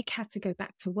Monday, Nick had to go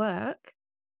back to work.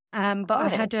 But I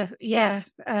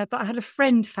had a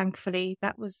friend, thankfully,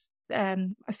 that was a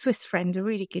Swiss friend, a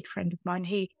really good friend of mine.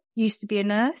 He used to be a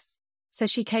nurse. So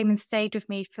she came and stayed with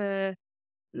me for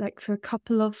a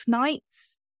couple of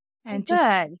nights and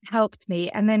just helped me.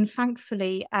 And then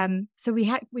thankfully, so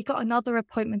we got another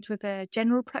appointment with a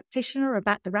general practitioner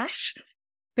about the rash,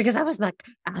 because I was like,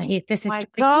 this is my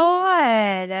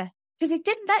God. Because it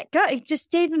didn't let go. It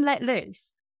just didn't let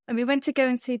loose. And we went to go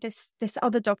and see this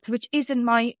other doctor, which isn't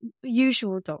my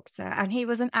usual doctor. And he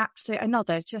was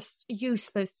another just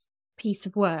useless piece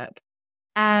of work.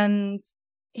 And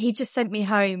he just sent me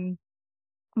home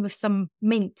with some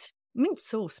mint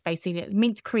sauce, basically,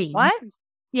 mint cream. What?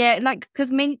 Yeah, like,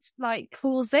 because mint like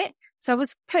cools it. So I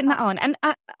was putting that on, and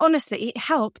honestly, it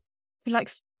helped for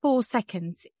like 4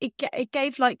 seconds. It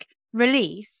gave like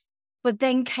release, but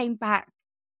then came back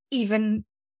even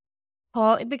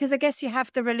hard, because I guess you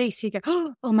have the release. You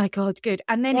go, oh my God, good,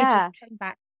 and then it just came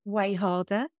back way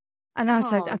harder. And I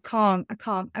was like, I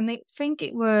can't. And I think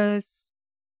it was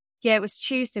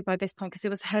Tuesday by this point, because it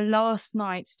was her last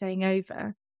night staying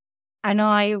over. And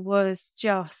I was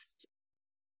just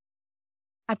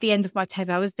at the end of my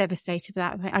tether. I was devastated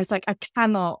that. I was like, I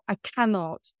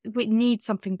cannot. We need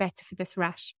something better for this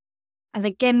rash. And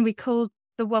again, we called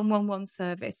the 111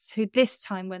 service, who this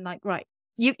time went like, right,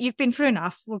 you've been through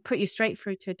enough. We'll put you straight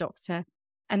through to a doctor.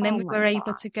 And then we were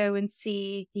able to go and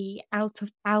see the out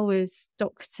of hours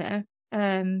doctor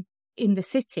in the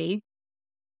city.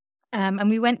 And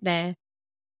we went there.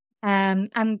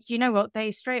 And you know what?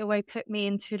 They straight away put me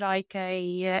into like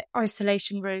a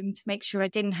isolation room to make sure I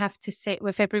didn't have to sit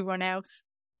with everyone else.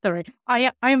 Sorry,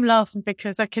 I am laughing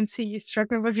because I can see you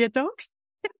struggling with your dogs.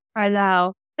 I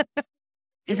know.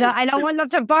 So I don't want them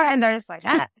to bark, and they're just like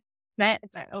that. No,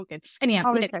 all good.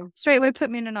 Anyhow, straight away put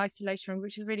me in an isolation room,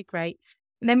 which is really great.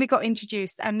 And then we got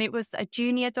introduced, and it was a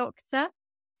junior doctor.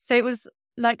 So it was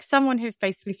like someone who's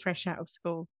basically fresh out of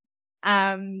school.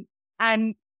 And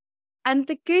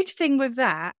the good thing with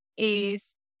that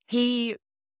is he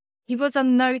was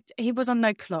on no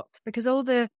clock, because all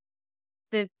the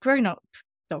grown up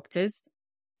doctors,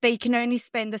 they can only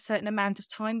spend a certain amount of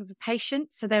time with the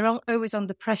patient, so they're always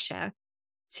under pressure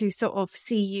to sort of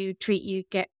see you, treat you,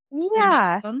 get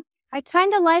I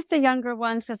kind of like the younger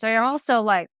ones because they're also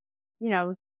like,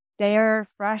 they're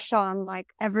fresh on like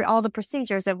all the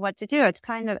procedures of what to do. It's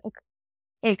kind of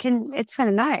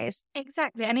nice.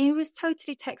 Exactly. And he was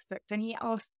totally textbook, and he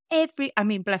asked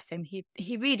bless him,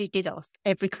 he really did ask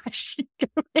every question.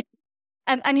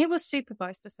 And he was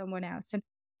supervised by someone else. And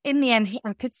in the end,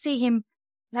 I could see him,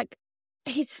 like,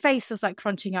 his face was like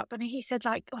crunching up. And he said,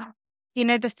 like, oh,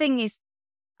 the thing is,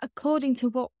 according to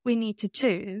what we need to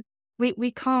do,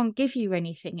 we can't give you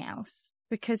anything else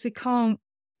because we can't,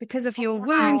 because of your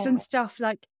wounds and stuff.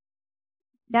 Like,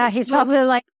 yeah, he's probably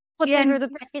like, through the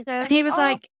pages. And he was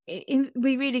like,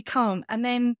 we really can't. And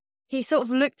then he sort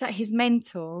of looked at his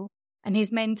mentor, and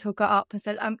his mentor got up and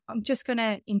said, I'm just going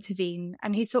to intervene.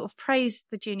 And he sort of praised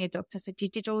the junior doctor, said, you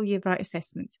did all your right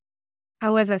assessments.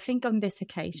 However, I think on this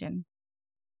occasion,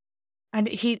 and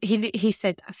he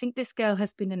said, I think this girl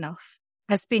has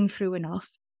been through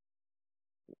enough.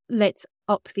 Let's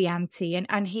up the ante.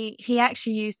 And he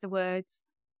actually used the words,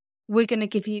 we're going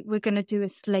to do a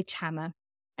sledgehammer.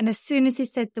 And as soon as he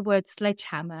said the word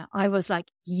sledgehammer, I was like,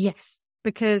 yes,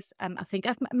 because I think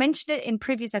I've mentioned it in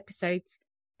previous episodes.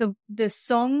 The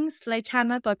song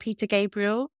Sledgehammer by Peter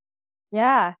Gabriel.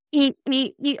 Yeah. He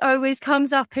always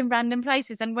comes up in random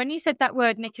places. And when you said that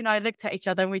word, Nick and I looked at each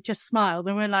other and we just smiled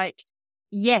and we're like,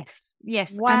 yes.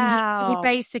 Wow. And he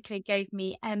basically gave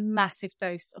me a massive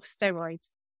dose of steroids,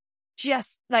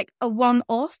 just like a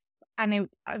one-off. And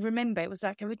I remember it was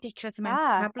like a ridiculous amount of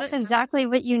tablets. That's exactly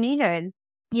what you needed.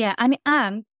 Yeah.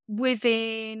 And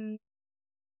within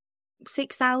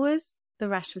 6 hours, the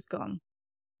rash was gone.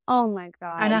 Oh my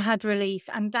God. And I had relief.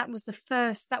 And that was the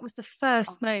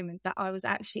first moment that I was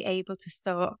actually able to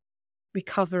start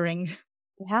recovering.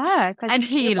 Yeah. And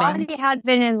healing. Your body had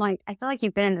been in I feel like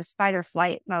you've been in the spider or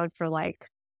flight mode for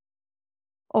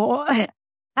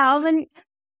Alvin,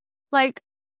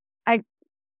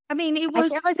 I mean, it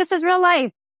was. I feel like this is real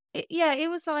life.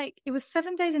 It was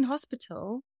 7 days in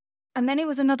hospital. And then it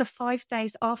was another 5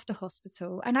 days after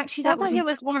hospital. And actually it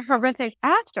was more horrific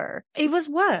after. It was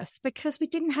worse because we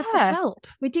didn't have the help.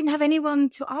 We didn't have anyone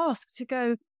to ask, to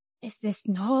go, is this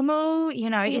normal?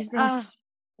 Is this...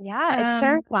 it's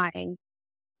terrifying.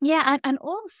 Yeah. And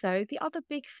also the other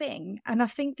big thing, and I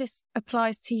think this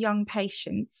applies to young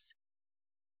patients,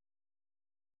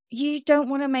 you don't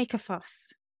want to make a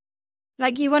fuss.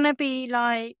 Like, you want to be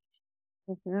like,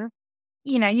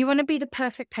 you want to be the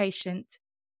perfect patient.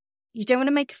 You don't want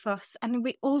to make a fuss. And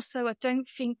we also, I don't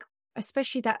think,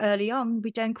 especially that early on,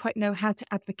 we don't quite know how to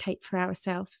advocate for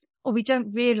ourselves, or we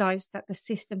don't realize that the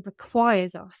system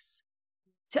requires us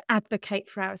to advocate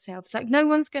for ourselves. Like, no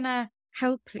one's going to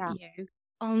help you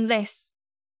unless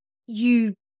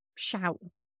you shout,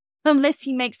 unless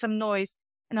you make some noise,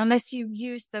 and unless you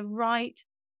use the right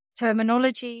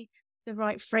terminology, the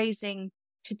right phrasing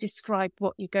to describe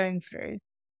what you're going through.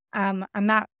 And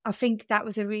that, I think that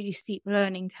was a really steep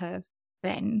learning curve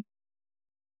then.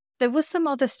 There was some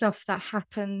other stuff that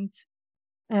happened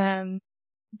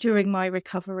during my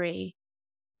recovery,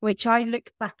 which I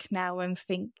look back now and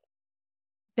think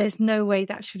there's no way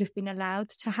that should have been allowed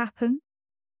to happen.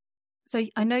 So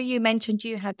I know you mentioned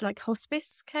you had like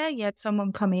hospice care. You had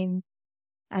someone come in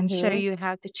and show you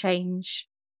how to change.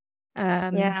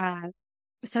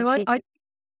 So I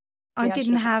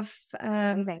didn't have...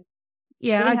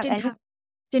 I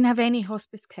didn't have any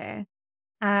hospice care.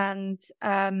 And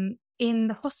in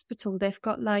the hospital, they've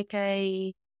got like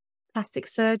a plastic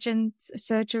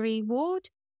surgery ward.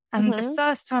 And the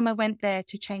first time I went there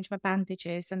to change my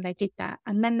bandages, and they did that.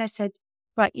 And then they said,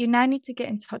 right, you now need to get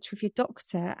in touch with your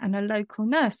doctor, and a local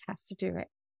nurse has to do it,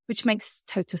 which makes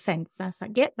total sense. And I was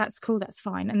like, yeah, that's cool, that's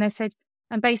fine. And they said,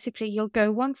 and basically you'll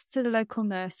go once to the local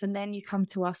nurse, and then you come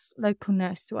to us, local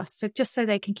nurse to us. So just so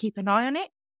they can keep an eye on it.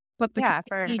 But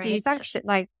for infection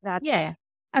like that. Yeah.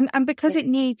 And because it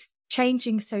needs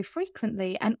changing so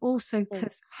frequently, and also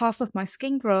because half of my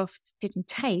skin grafts didn't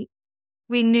take,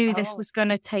 we knew this was going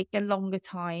to take a longer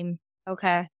time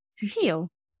to heal.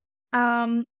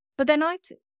 But then I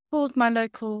called my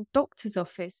local doctor's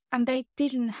office, and they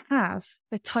didn't have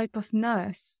the type of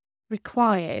nurse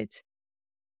required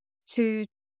to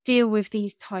deal with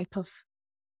these type of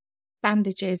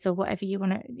bandages or whatever you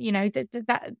want to,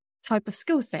 that type of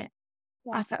skill set.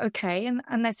 Yeah. I said, okay.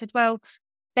 And they said, well,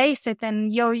 they said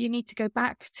then, you need to go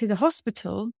back to the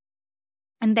hospital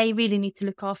and they really need to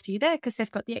look after you there because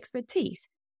they've got the expertise.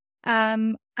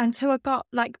 And so I got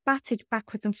like batted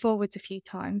backwards and forwards a few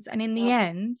times. And in the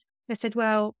end, they said,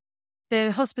 well,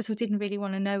 the hospital didn't really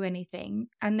want to know anything.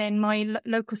 And then my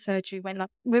local surgery went like,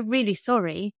 we're really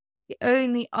sorry. The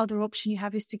only other option you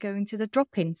have is to go into the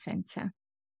drop-in centre.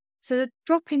 So the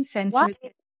drop-in centre, What?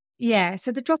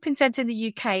 so the drop-in centre in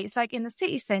the UK, it's like in the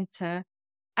city centre,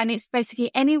 and it's basically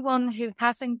anyone who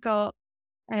hasn't got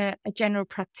a general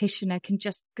practitioner can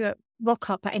just rock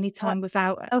up at any time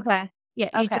without it. Okay.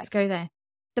 Yeah, you just go there.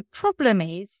 The problem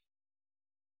is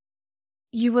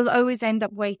you will always end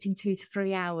up waiting 2 to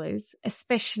 3 hours,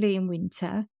 especially in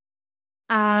winter.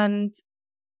 And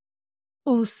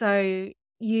also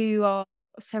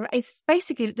so it's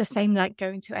basically the same like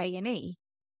going to A&E.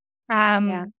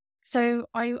 So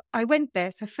I went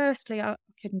there. So firstly, I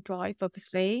couldn't drive,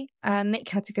 obviously. Nick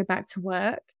had to go back to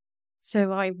work.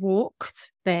 So I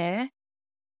walked there.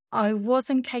 I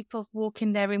wasn't capable of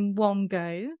walking there in one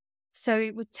go. So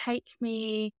it would take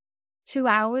me 2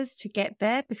 hours to get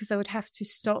there because I would have to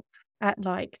stop at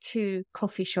like 2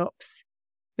 coffee shops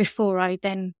before I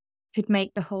then could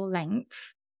make the whole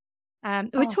length.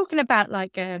 We're talking about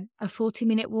like a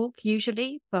 40-minute walk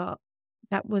usually, but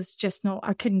that was just not,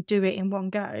 I couldn't do it in one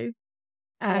go.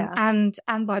 And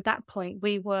by that point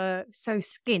we were so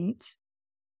skint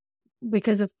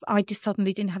because I just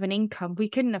suddenly didn't have an income. We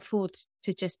couldn't afford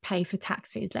to just pay for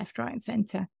taxis left, right and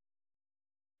centre.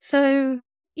 So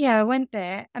yeah, I went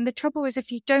there. And the trouble is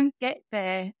if you don't get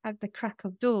there at the crack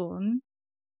of dawn,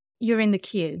 you're in the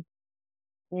queue.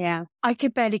 Yeah. I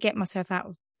could barely get myself out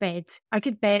of bed. I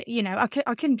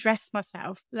couldn't dress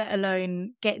myself, let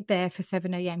alone get there for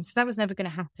 7 a.m. So that was never going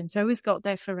to happen. So I always got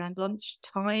there for around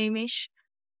lunchtime-ish,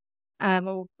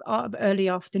 or early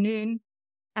afternoon.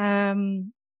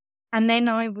 And then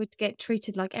I would get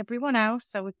treated like everyone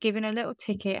else. I would given a little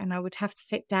ticket and I would have to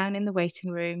sit down in the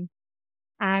waiting room.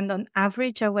 And on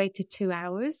average, I waited 2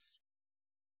 hours.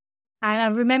 And I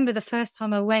remember the first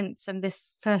time I went, and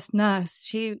this first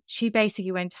nurse, she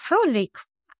basically went, "Holy crap,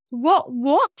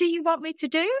 what do you want me to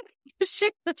do?"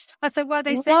 I said, "Well,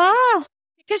 they said,"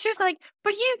 because she was like,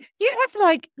 "But you have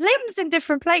like limbs in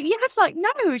different places. You have like,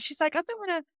 no." She's like, "I don't want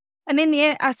to." And in the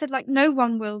end, I said, like, "No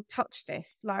one will touch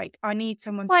this. Like, I need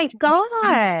someone." My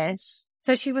gosh.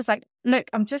 So she was like, "Look,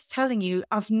 I'm just telling you,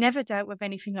 I've never dealt with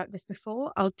anything like this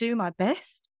before. I'll do my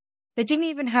best." They didn't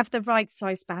even have the right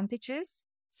size bandages.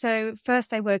 So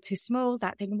first they were too small.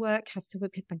 That didn't work. Have to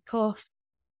whip and cough.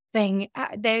 They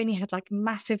only had like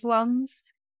massive ones.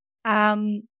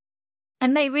 And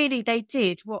they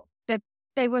did what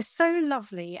they were so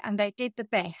lovely and they did the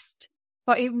best.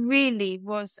 But it really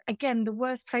was, again, the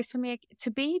worst place for me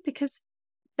to be because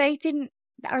they didn't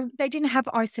have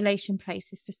isolation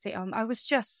places to sit on. I was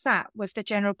just sat with the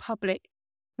general public,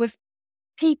 with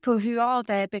people who are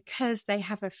there because they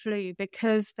have a flu,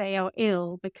 because they are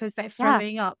ill, because they're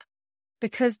throwing up,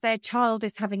 because their child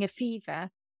is having a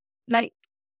fever. Like,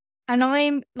 and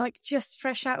I'm like just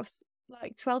fresh out of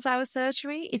like 12-hour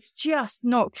surgery. It's just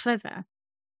not clever.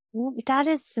 That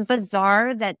is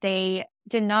bizarre that they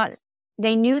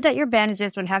knew that your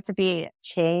bandages would have to be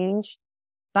changed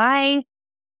by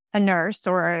a nurse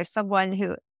or someone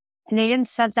and they didn't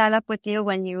set that up with you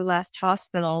when you left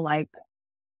hospital. Like,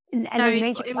 no,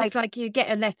 it was like you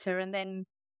get a letter and then.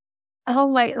 Oh,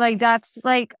 like that's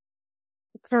like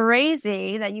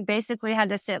crazy that you basically had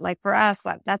to sit, like for us,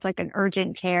 like that's like an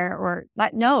urgent care or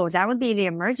like, no, that would be the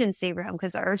emergency room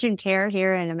because the urgent care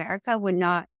here in America would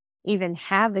not even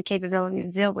have the capability to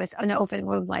deal with an open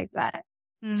wound like that.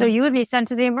 Mm-hmm. So you would be sent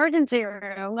to the emergency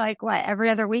room, like what, every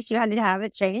other week you had to have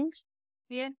it changed?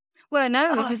 Yeah. Well,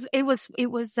 no, because it was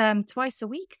twice a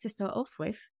week to start off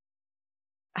with.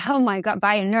 Oh my God,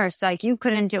 by a nurse, like you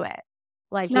couldn't do it.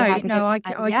 Like I couldn't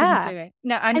do it.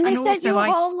 No, and they sent you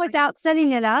home without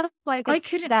setting it up. Like I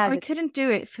couldn't do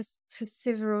it for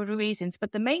several reasons,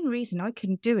 but the main reason I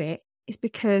couldn't do it is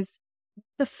because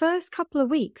the first couple of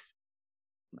weeks,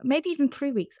 maybe even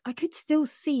 3 weeks, I could still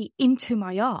see into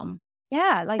my arm.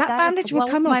 Yeah, like that bandage would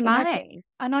come off,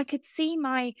 and I could see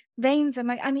my veins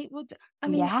and it would. I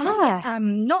mean, I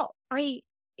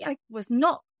was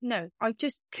not. No, I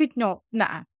just could not.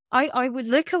 Nah. I would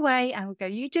look away and would go,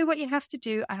 "You do what you have to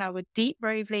do," and I would deep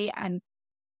bravely and.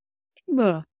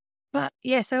 But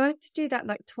yeah, so I had to do that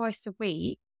like twice a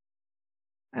week.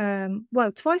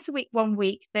 Twice a week, 1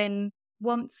 week, then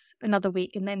once another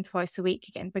week, and then twice a week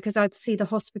again because I'd see the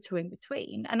hospital in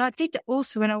between. And I did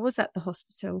also when I was at the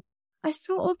hospital, I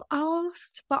sort of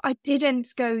asked, but I didn't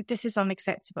go, this is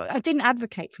unacceptable. I didn't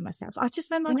advocate for myself. I just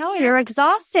went like, No, you're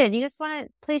exhausted. You just want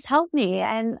to, please help me.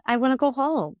 And I want to go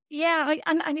home. Yeah.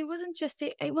 And it wasn't just,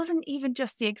 it wasn't even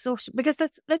just the exhaustion, because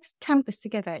let's count this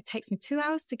together. It takes me 2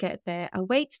 hours to get there. I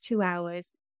wait 2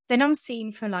 hours. Then I'm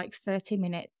seen for like 30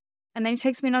 minutes. And then it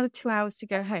takes me another 2 hours to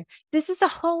go home. This is a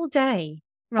whole day,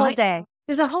 right? Whole day.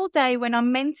 There's a whole day when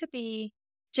I'm meant to be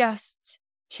just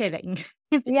chilling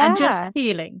Yeah. and just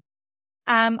healing.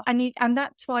 And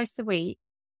that twice a week.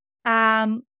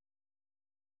 But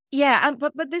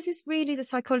this is really the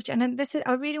psychology, and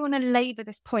I really want to labour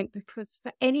this point, because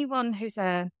for anyone who's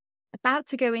about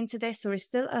to go into this or is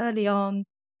still early on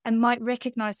and might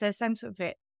recognise there's some sort of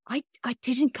it, I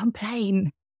didn't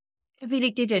complain. I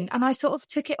really didn't, and I sort of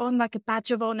took it on like a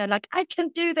badge of honour, like I can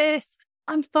do this.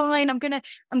 I'm fine. I'm gonna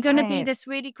be this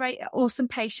really great, awesome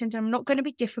patient. I'm not going to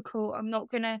be difficult. I'm not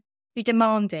going to be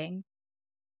demanding.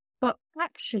 But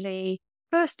actually,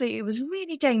 firstly, it was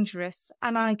really dangerous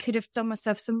and I could have done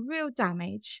myself some real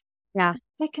damage. Yeah.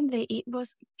 Secondly, it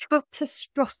was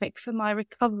catastrophic for my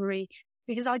recovery,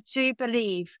 because I do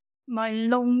believe my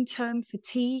long-term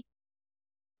fatigue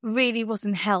really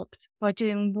wasn't helped by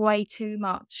doing way too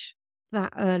much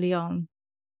that early on.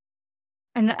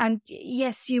 And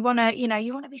yes, you want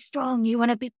to be strong. You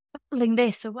want to be battling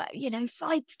this or,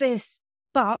 fight this,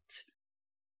 but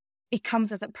it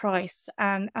comes as a price.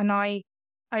 And I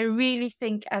really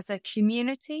think as a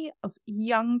community of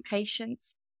young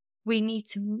patients, we need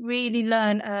to really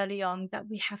learn early on that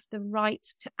we have the right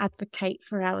to advocate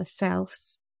for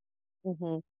ourselves.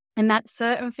 Mm-hmm. And that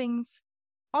certain things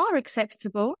are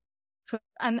acceptable.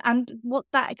 And what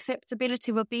that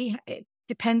acceptability will be, it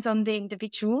depends on the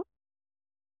individual.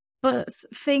 But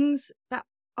things that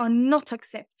are not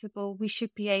acceptable, we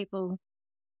should be able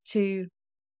to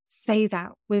say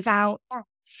that without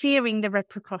fearing the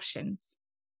repercussions.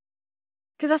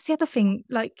 Because that's the other thing.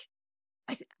 Like,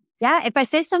 if I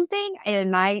say something,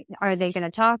 are they going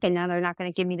to talk, and now they're not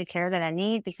going to give me the care that I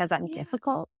need because I'm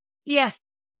difficult? Yeah.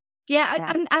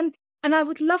 And I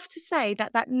would love to say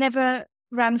that never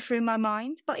ran through my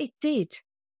mind, but it did,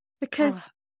 because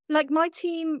like my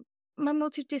team, my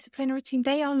multidisciplinary team,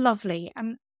 they are lovely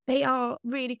and they are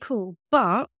really cool,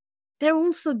 but they're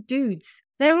also dudes.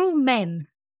 They're all men.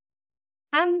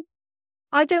 And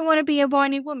I don't want to be a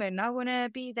whiny woman. I want to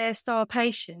be their star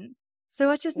patient. So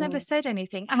I just never said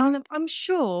anything. And I'm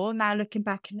sure now, looking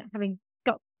back and having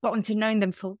gotten to know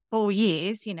them for 4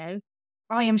 years,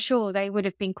 I am sure they would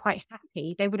have been quite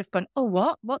happy. They would have gone, oh,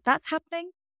 what, that's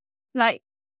happening? Like,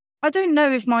 I don't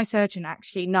know if my surgeon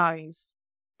actually knows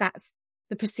that's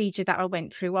the procedure that I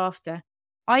went through after.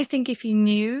 I think if he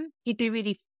knew, he'd be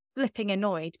really flipping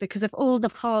annoyed because of all the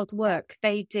hard work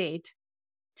they did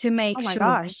to make sure. Oh my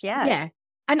gosh, yeah. Yeah.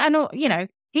 And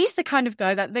he's the kind of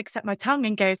guy that looks at my tongue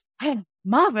and goes, oh,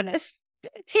 marvelous.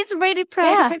 He's really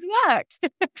proud of his work.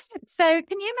 So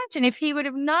can you imagine if he would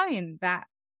have known that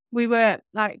we were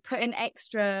like putting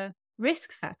extra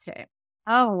risks at it?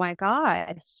 Oh my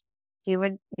gosh. He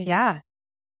would,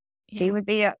 he would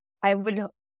be, I would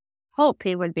hope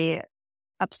he would be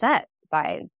upset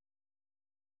by,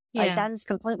 like, that is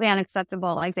completely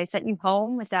unacceptable. Like, they sent you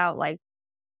home without, like,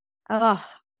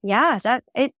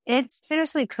 it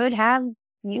seriously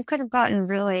you could have gotten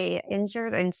really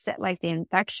injured and like the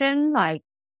infection, like,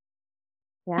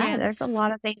 there's a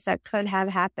lot of things that could have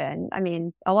happened. I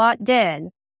mean, a lot did,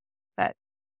 but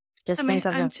just think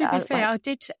of it. And to be fair, I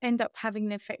did end up having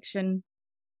an infection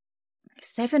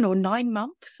 7 or 9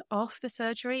 months after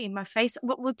surgery in my face.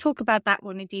 We'll talk about that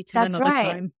one in detail another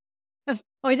time.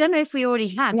 I don't know if we already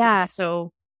had. Yeah,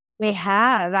 so we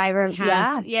have. No,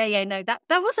 that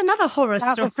was another horror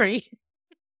story.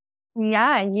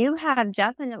 And you have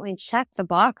definitely checked the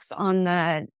box on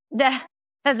the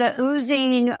as a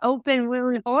oozing open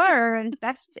wound horror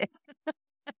infection.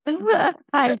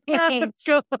 I think.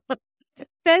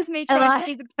 There's me trying to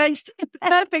be the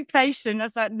perfect patient. I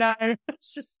was like, no,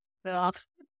 it's just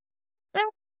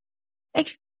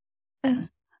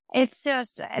it's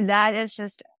just, that is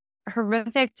just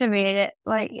horrific to me.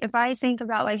 Like, if I think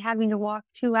about like having to walk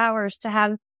 2 hours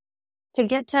to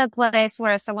get to a place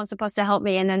where someone's supposed to help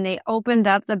me, and then they opened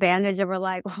up the bandage and were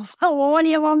like, well, what do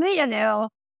you want me to do?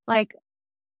 Like,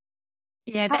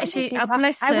 I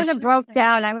would have broke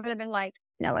down. I would have been like,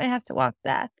 no, I have to walk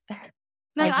back.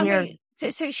 No,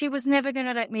 so she was never going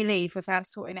to let me leave without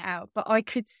sorting it out. But I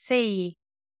could see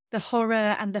the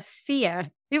horror and the fear.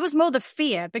 It was more the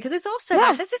fear, because it's also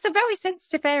like, this is a very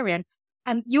sensitive area.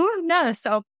 And your nurse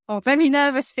are very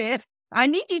nervous here. I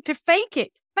need you to fake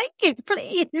it,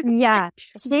 please. Yeah.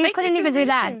 She Fake couldn't even do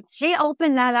that. situation. She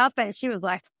opened that up and she was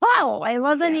like, wow, it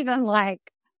wasn't even like,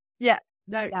 Yeah,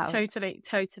 no, No. totally.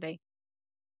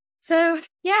 So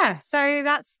yeah, so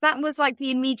that was like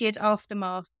the immediate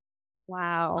aftermath.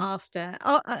 wow. After,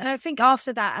 I think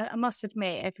after that, I must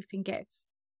admit, everything gets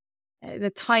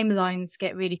the timelines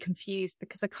get really confused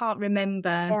because I can't remember.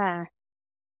 Yeah.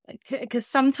 Because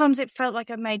sometimes it felt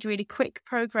like I made really quick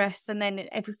progress, and then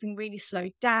everything really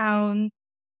slowed down.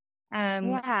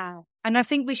 Yeah. And I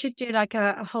think we should do like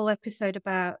a whole episode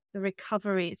about the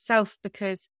recovery itself,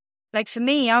 because like for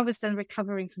me, I was then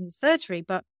recovering from the surgery,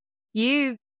 but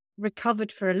you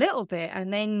recovered for a little bit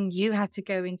and then you had to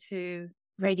go into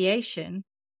radiation.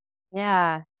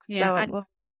 Yeah. Yeah. So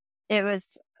it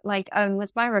was like,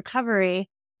 with my recovery,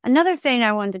 another thing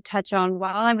I wanted to touch on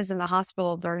while I was in the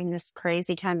hospital during this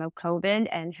crazy time of COVID,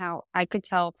 and how I could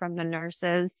tell from the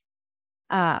nurses,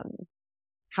 how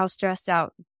stressed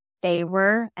out they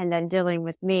were, and then dealing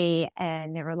with me,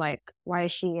 and they were like, why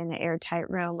is she in an airtight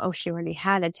room? Oh, she already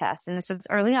had a test. And this was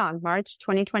early on, March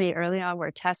 2020, early on,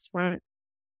 where tests weren't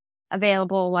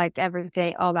available, like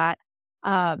everything, all that.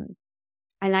 And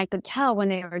I could tell when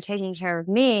they were taking care of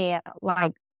me,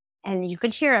 like, and you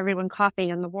could hear everyone coughing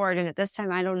in the ward. And at this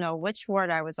time, I don't know which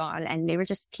ward I was on. And they were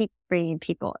just keep bringing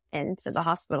people into the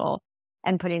hospital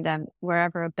and putting them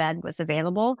wherever a bed was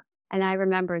available. And I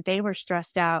remember they were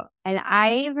stressed out. And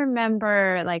I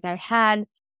remember like I had,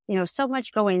 so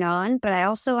much going on, but I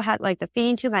also had like the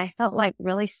feeding tube. I felt like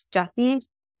really stuffy.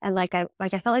 And I felt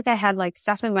like I had like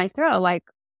stuff in my throat. Like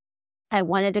I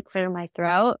wanted to clear my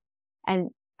throat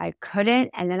and I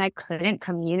couldn't. And then I couldn't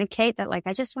communicate that, like,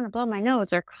 I just want to blow my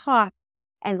nose or cough.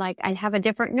 And like, I'd have a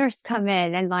different nurse come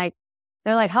in and like,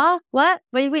 they're like, huh? What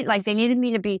do you mean? Like, they needed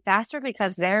me to be faster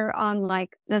because they're on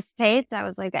like this pace. I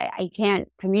was like, I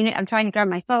can't communicate. I'm trying to grab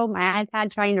my phone, my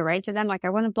iPad, trying to write to them. Like,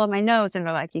 I want to blow my nose. And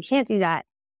they're like, you can't do that.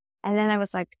 And then I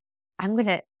was like, at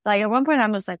one point I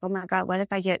was like, oh my God, what if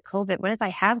I get COVID? What if I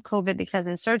have COVID? Because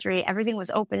in surgery, everything was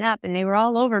open up and they were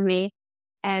all over me.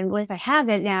 And what if I have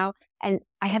it now and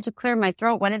I have to clear my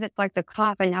throat? What if it's like the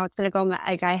cough and now it's going to go,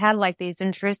 like I had like these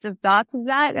intrusive thoughts of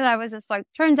that. And I was just like,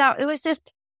 turns out it was just,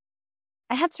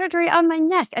 I had surgery on my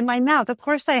neck and my mouth. Of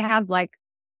course I had like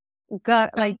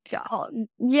gut, like,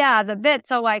 the bit.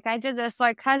 So like I did this,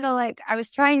 like kind of like I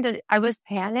was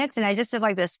panicked and I just did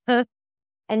like this, and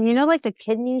like the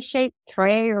kidney shaped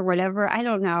tray or whatever. I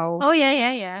don't know. Oh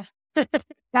yeah.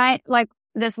 Like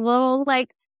this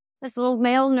little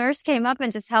male nurse came up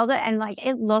and just held it, and like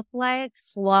it looked like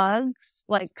slugs,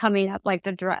 like coming up, like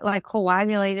like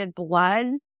coagulated blood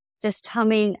just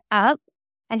coming up.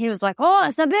 And he was like, "Oh,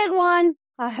 it's a big one."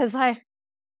 I was like,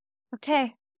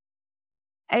 "Okay."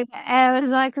 I was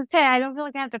like, "Okay, I don't feel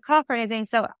like I have to cough or anything."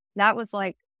 So that was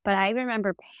like, but I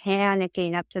remember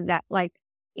panicking up to that. Like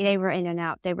they were in and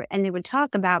out. They would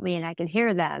talk about me, and I could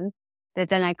hear them, but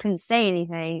then I couldn't say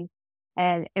anything,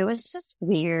 and it was just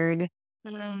weird.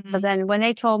 Mm-hmm. But then when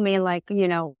they told me, like,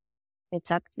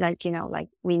 it's up, like, like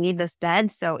we need this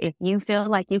bed. So if you feel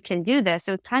like you can do this,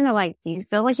 it was kind of like, do you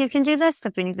feel like you can do this?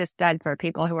 Because we need this bed for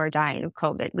people who are dying of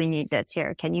COVID. We need this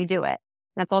here. Can you do it?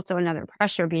 That's also another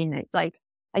pressure being like,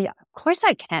 yeah, of course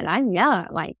I can. Yeah,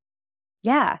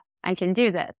 I can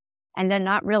do this. And then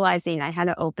not realizing I had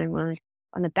an open wound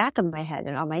on the back of my head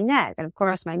and on my neck. And of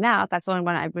course my mouth, that's the only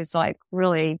one I was like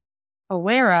really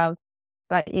aware of.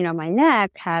 But, my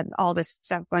neck had all this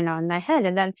stuff going on in my head.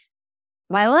 And then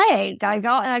my leg, I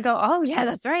go, oh yeah,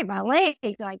 that's right. My leg.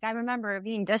 Like I remember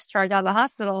being discharged out of the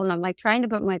hospital and I'm like trying to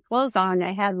put my clothes on.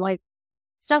 I had like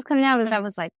stuff coming out and I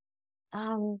was like,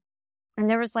 and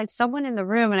there was like someone in the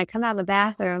room and I come out of the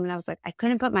bathroom and I was like, I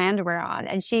couldn't put my underwear on.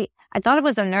 And I thought it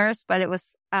was a nurse, but it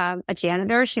was, a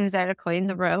janitor. She was there to clean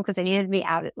the room because they needed me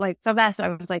out like so bad. So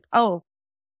I was like, oh.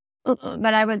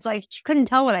 But I was like, she couldn't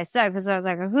tell what I said because I was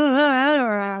like,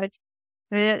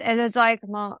 and it's like,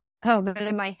 well, but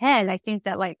in my head, I think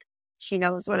that like she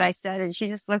knows what I said and she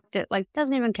just looked at like,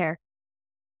 doesn't even care.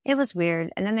 It was weird.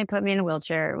 And then they put me in a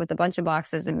wheelchair with a bunch of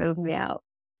boxes and moved me out.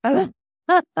 That's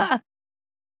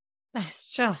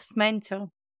just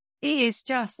mental. It is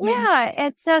just mental. Yeah,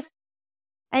 it's just,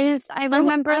 I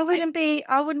remember. I wouldn't be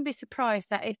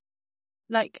surprised that if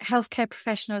like healthcare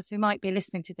professionals who might be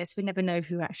listening to this, we never know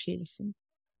who actually listens.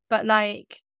 But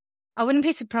like, I wouldn't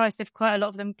be surprised if quite a lot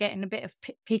of them getting a bit of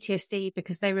PTSD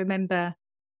because they remember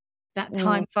that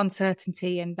time of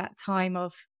uncertainty and that time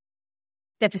of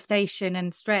devastation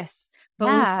and stress, but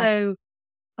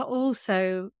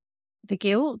also the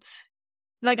guilt.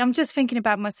 Like, I'm just thinking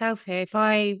about myself here. If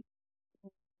the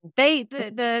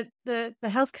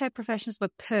healthcare professionals were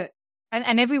put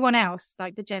and everyone else,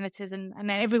 like the janitors and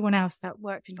everyone else that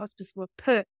worked in hospice, were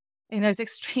put in those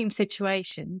extreme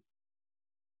situations.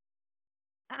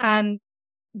 And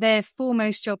their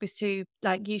foremost job is to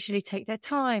like usually take their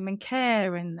time and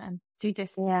care and do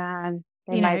this. Yeah.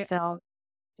 They might feel,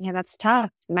 that's tough.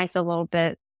 It might feel a little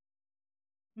bit.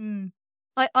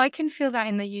 I can feel that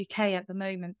in the UK at the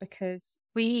moment because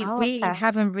we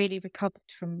haven't really recovered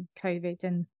from COVID,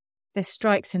 and there's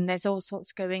strikes and there's all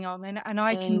sorts going on. And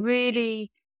I can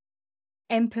really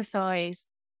empathize.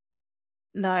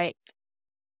 Like,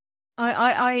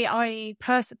 I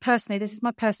personally, this is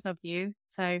my personal view.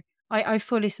 So I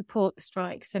fully support the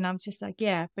strikes, and I'm just like,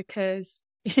 yeah, because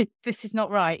this is not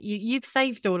right. You've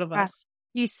saved all of us.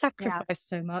 You sacrificed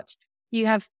so much. You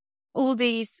have all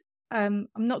these, I'm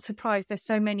not surprised there's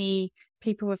so many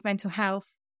people with mental health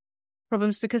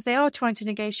problems because they are trying to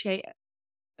negotiate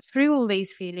through all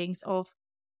these feelings of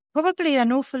probably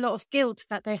an awful lot of guilt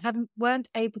that they weren't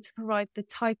able to provide the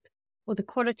type or the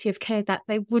quality of care that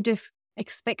they would have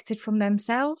expected from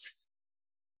themselves.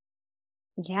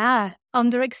 Yeah.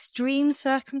 Under extreme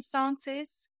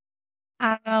circumstances.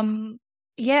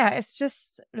 It's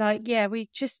just like, we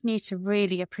just need to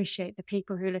really appreciate the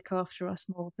people who look after us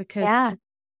more, because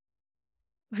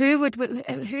who would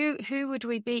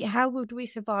we be? How would we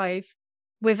survive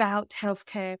without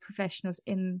healthcare professionals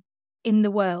in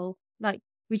the world? Like,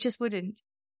 we just wouldn't.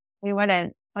 We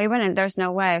wouldn't. There's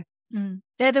no way.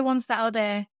 They're the ones that are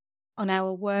there on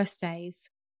our worst days.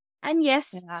 And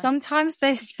yes, sometimes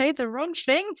they say the wrong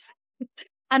thing.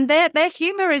 And their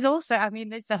humor is also, I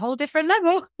mean, it's a whole different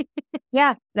level.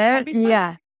 Yeah. But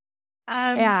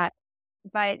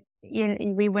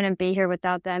we wouldn't be here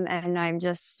without them. And I'm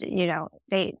just,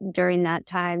 during that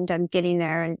time, them getting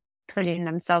there and putting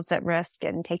themselves at risk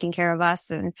and taking care of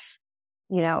us. And,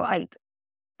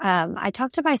 I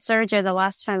talked to my surgeon the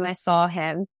last time I saw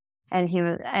him, and he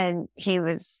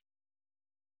was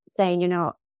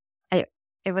saying,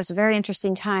 it was a very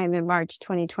interesting time in March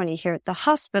 2020 here at the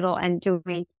hospital, and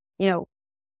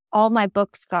all my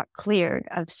books got cleared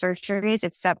of surgeries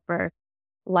except for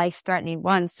life-threatening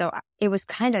ones. So it was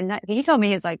kind of nice. He told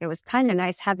me it was kind of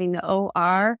nice having the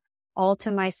OR all to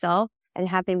myself and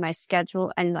having my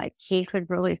schedule, and like he could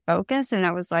really focus. And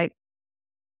I was like,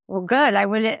 well, good. I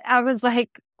was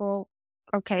like, well,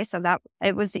 okay. So that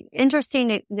it was interesting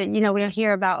that, we don't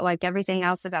hear about like everything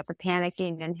else about the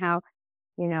panicking and how,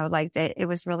 it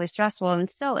was really stressful, and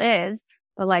still is.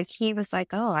 But like, he was like,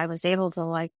 oh, I was able to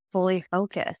like fully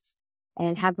focus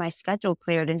and have my schedule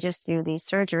cleared and just do these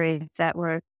surgeries that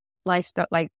were I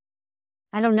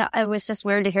don't know. It was just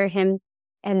weird to hear him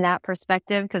in that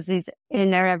perspective, because he's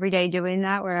in there every day doing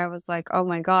that, where I was like, oh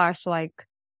my gosh, like,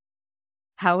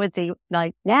 how is he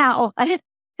like now?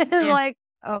 Like,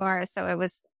 oh, so it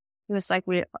was like,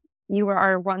 you were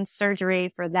our one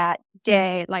surgery for that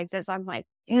day like this. I'm like,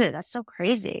 dude, that's so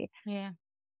crazy. Yeah.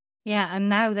 And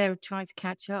now they're trying to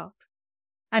catch up.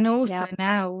 And also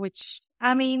now, which,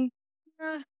 I mean,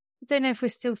 I don't know if we're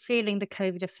still feeling the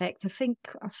COVID effect. I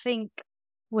think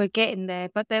we're getting there,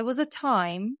 but there was a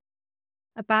time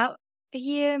about a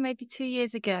year, maybe 2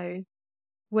 years ago,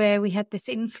 where we had this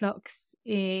influx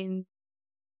in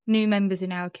new members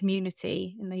in our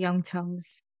community, in the Young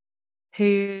Tongues,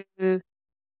 who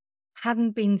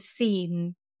hadn't been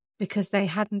seen because they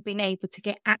hadn't been able to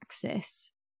get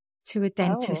access to a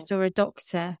dentist or a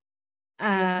doctor.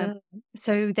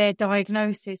 So their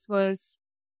diagnosis was,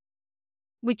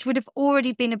 which would have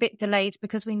already been a bit delayed,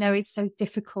 because we know it's so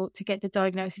difficult to get the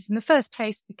diagnosis in the first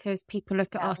place, because people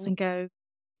look at us and go,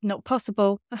 not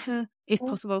possible. It's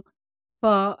possible.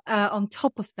 But on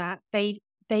top of that, they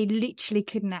literally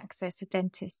couldn't access a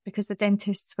dentist because the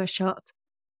dentists were shut.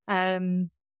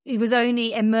 It was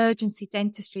only emergency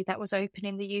dentistry that was open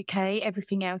in the UK.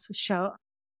 Everything else was shut.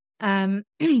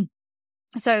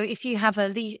 So if you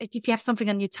have something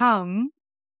on your tongue,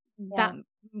 that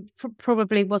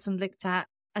probably wasn't looked at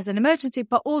as an emergency,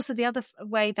 but also the other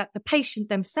way that the patient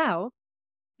themselves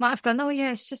might have gone, oh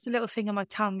yeah, it's just a little thing on my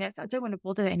tongue. I don't want to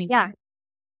bother anyone. Yeah.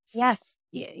 Yes.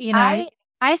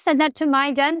 I said that to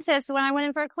my dentist when I went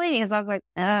in for a cleaning. So I was like,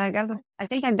 I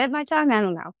think I bit my tongue. I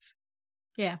don't know.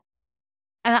 Yeah.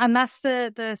 And that's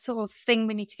the sort of thing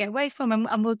we need to get away from.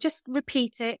 And we'll just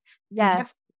repeat it. Yeah. You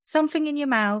have something in your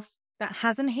mouth that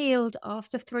hasn't healed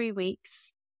after 3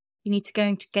 weeks. You need to go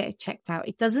and get it checked out.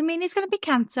 It doesn't mean it's going to be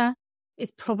cancer.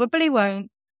 It probably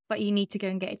won't, but you need to go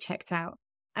and get it checked out.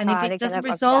 And if it doesn't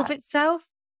resolve itself,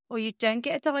 or you don't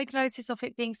get a diagnosis of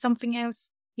it being something else,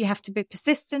 you have to be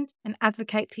persistent and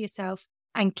advocate for yourself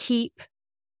and keep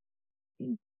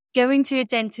going to a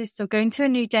dentist or going to a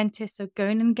new dentist or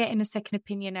going and getting a second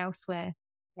opinion elsewhere.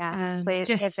 Yeah. Please,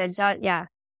 if Just it does, yeah.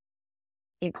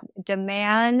 You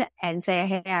demand and say,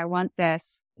 hey, I want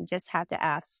this. You just have to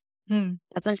ask.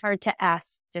 Doesn't hurt to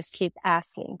ask. Just keep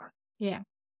asking. yeah.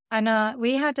 And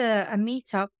we had a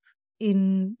meetup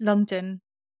in London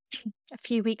a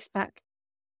few weeks back,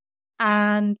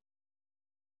 and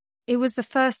it was the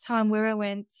first time where I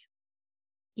went,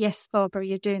 yes, Barbara,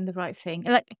 you're doing the right thing.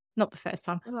 Like, not the first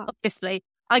time, obviously.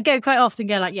 I go quite often,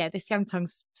 go like, yeah, this Young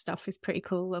Tongues stuff is pretty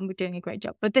cool and we're doing a great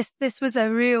job. But this was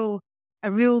a real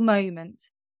moment.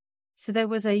 So there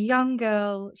was a young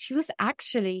girl. She was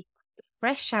actually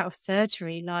fresh out of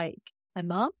surgery, like a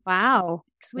month. Wow.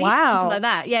 Something like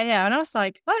that. Yeah, yeah. And I was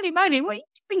like, holy moly, what are you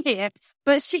doing here?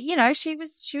 But she, she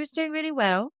was doing really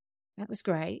well. That was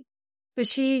great. But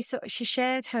she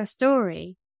shared her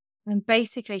story, and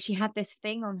basically she had this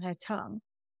thing on her tongue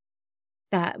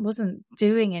that wasn't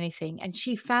doing anything. And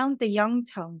she found the Young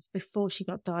Tongues before she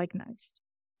got diagnosed.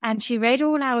 And she read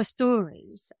all our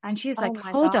stories, and she was like,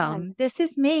 hold on, this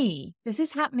is me. This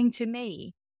is happening to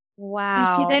me. Wow. And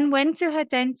she then went to her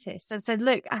dentist and said,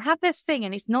 look, I have this thing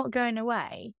and it's not going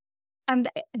away. And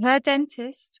her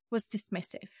dentist was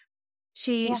dismissive.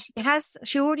 She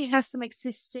already has some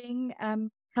existing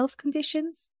health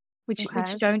conditions, which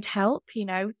don't help,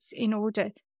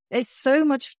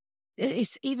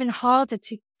 it's even harder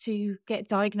to get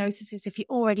diagnoses if you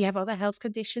already have other health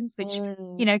conditions, which,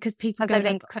 because people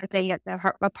they get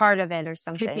a part of it or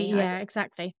something. Could be, yeah,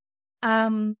 exactly.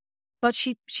 But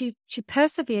she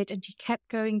persevered, and she kept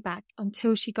going back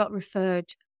until she got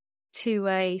referred to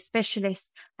a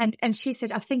specialist. And she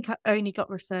said, I think I only got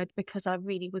referred because I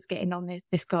really was getting on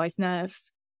this guy's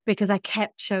nerves, because I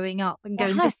kept showing up and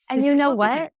going, yes. And you know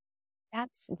what?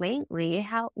 That's lately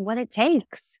what it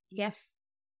takes. Yes.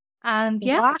 And she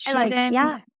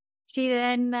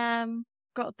then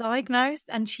got diagnosed,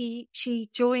 and she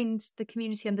joined the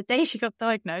community on the day she got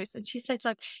diagnosed. And she said,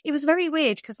 like, it was very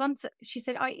weird because once she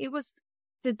said,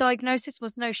 the diagnosis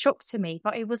was no shock to me,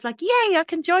 but it was like, yay, I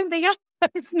can join the Young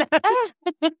Tongues now.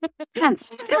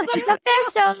 It's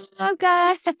official,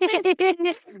 guys.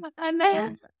 And I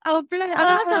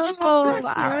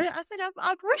said,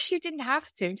 I wish you didn't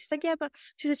have to. She's like, yeah, but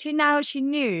she said she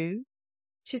knew.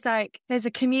 She's like, there's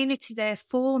a community there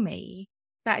for me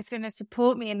that is going to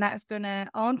support me, and that is going to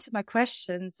answer my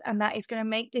questions, and that is going to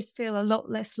make this feel a lot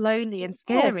less lonely and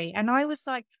scary. Yes. And I was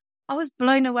like, I was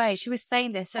blown away. She was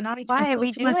saying this, and I why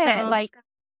we do it? Like,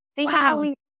 see how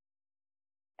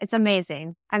it's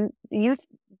amazing. And you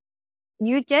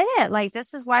did it. Like,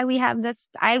 this is why we have this.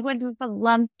 I would have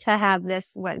loved to have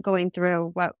this going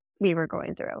through what we were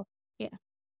going through. Yeah.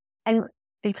 And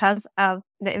because of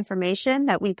the information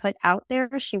that we put out there,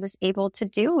 she was able to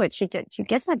do what she did to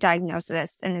get that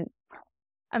diagnosis. And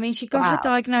I mean, she got her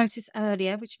diagnosis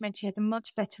earlier, which meant she had a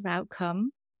much better outcome.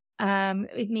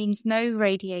 It means no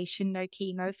radiation, no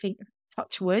chemo,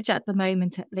 touch wood at the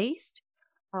moment, at least.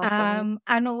 Awesome.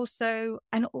 And also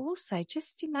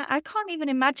just, I can't even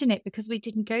imagine it because we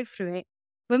didn't go through it.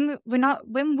 When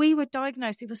we were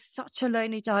diagnosed, it was such a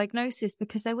lonely diagnosis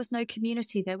because there was no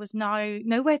community. There was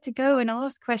nowhere to go and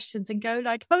ask questions and go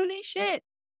like, holy shit.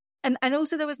 And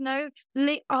also there was no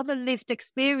other lived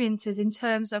experiences in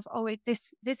terms of,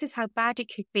 this is how bad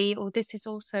it could be, or this is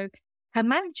also how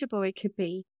manageable it could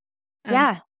be.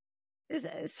 So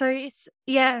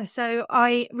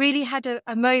I really had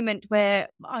a moment where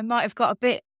I might have got a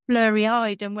bit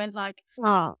blurry-eyed and went like,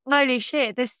 holy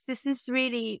shit, this is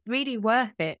really, really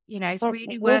worth it. It's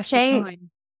really worth the time.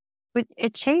 But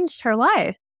it changed her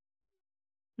life.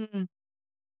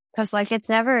 Because it's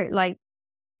never like,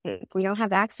 if we don't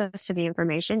have access to the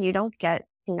information, you don't get,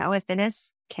 if it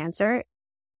is cancer,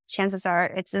 chances are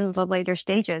it's in the later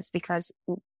stages because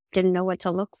we didn't know what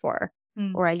to look for.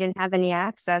 Or I didn't have any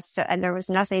access to, and there was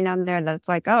nothing on there that's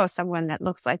like, someone that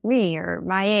looks like me or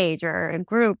my age or a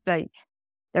group. Like,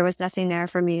 there was nothing there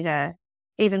for me to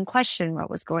even question what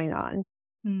was going on.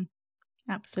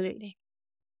 Absolutely.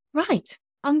 Right.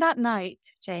 On that note,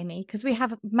 Jamie, because we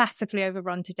have massively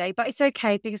overrun today, but it's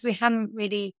okay because we haven't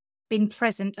really been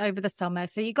present over the summer.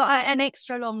 So you got an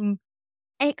extra long.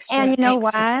 And you know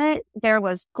what? There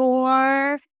was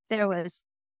gore. There was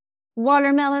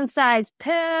watermelon-sized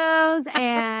pills,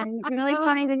 and really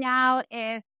finding out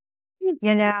if, he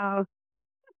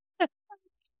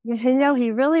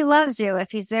really loves you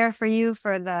if he's there for you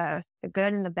for the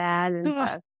good and the bad.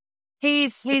 And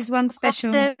he's one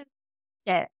special.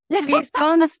 Yeah. He's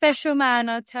one special man.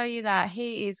 I'll tell you that.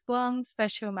 He is one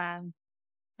special man.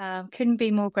 Couldn't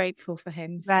be more grateful for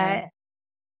him. So. Right.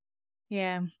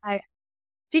 Yeah.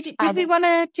 Did we want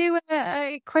to do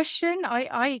a question?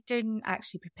 I didn't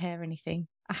actually prepare anything,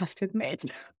 I have to admit.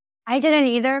 I didn't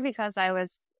either because I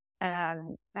was I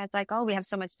was like, oh, we have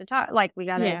so much to talk. Like, we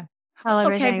got to Yeah. tell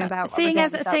everything Okay, about seeing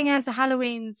as the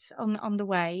Halloween's on the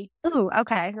way, Ooh,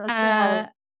 okay. Let's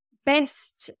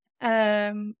best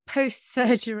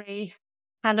post-surgery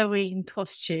Halloween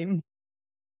costume.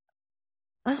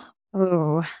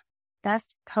 Oh,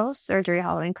 best post-surgery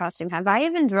Halloween costume. Have I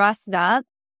even dressed up?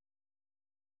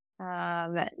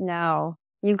 No.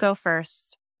 You go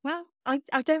first. Well, I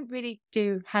don't really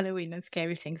do Halloween and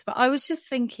scary things, but I was just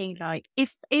thinking, like,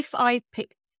 if I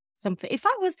picked something, if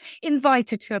I was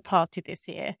invited to a party this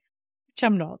year, which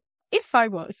I'm not, if I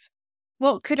was,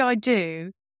 what could I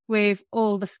do with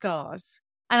all the scars?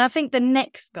 And I think the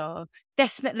neck scar,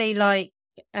 definitely like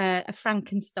a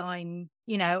Frankenstein,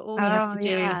 you know, all you have to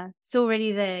do, it's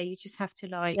already there. You just have to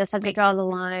like, just have to draw the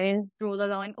line all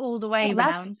the way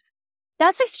around.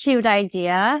 That's a cute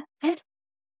idea.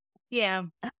 Yeah.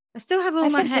 I still have all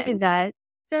my hair. That.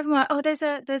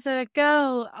 There's a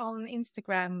girl on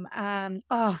Instagram.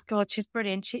 Oh God, she's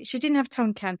brilliant. She didn't have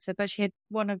tongue cancer, but she had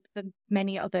one of the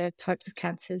many other types of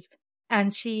cancers,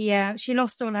 and she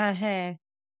lost all her hair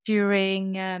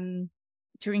during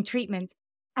treatment,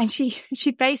 and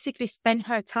she basically spent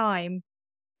her time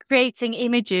creating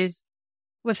images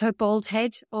with her bald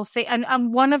head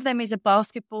and one of them is a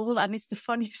basketball, and it's the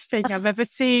funniest thing I've ever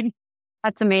seen.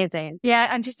 That's amazing. Yeah,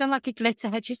 and she's done like a glitter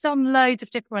head. She's done loads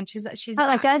of different ones. She's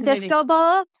like a disco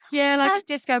ball. Yeah, like a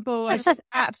disco ball. It's just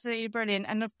absolutely brilliant.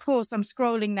 And of course, I'm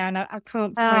scrolling now, and I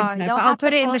can't find her, but I'll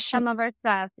put it in the some of her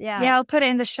stuff. Yeah, I'll put it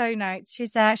in the show notes.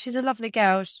 She's a lovely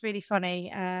girl. She's really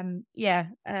funny. I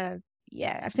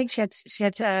think she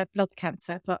had blood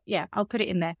cancer, but yeah, I'll put it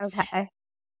in there. Okay.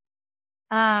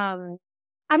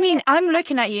 I mean, I'm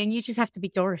looking at you and you just have to be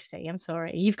Dorothy. I'm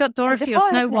sorry. You've got Dorothy or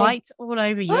Snow White all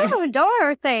over you. Oh,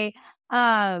 Dorothy.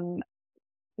 You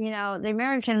know, the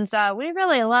Americans, we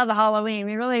really love Halloween.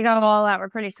 We really go all out. We're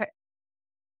pretty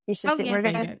you should see. We are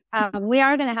going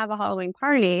to have a Halloween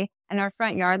party, and our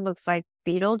front yard looks like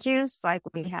Beetlejuice. Like,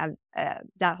 we have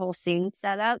that whole scene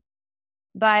set up.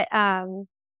 But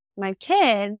my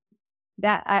kid,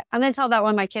 I'm going to tell about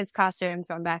one of my kids' costumes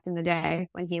from back in the day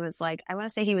when he was like, I want to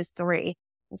say he was 3.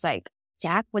 It's like,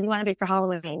 Jack, what do you want to be for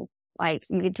Halloween? Like,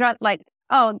 you could dress like,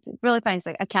 oh, really funny. It's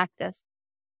like a cactus.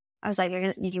 I was like,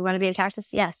 you want to be a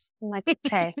cactus? Yes. I'm like,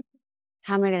 okay,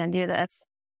 how am I going to do this?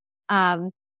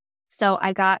 So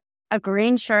I got a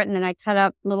green shirt, and then I cut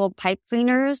up little pipe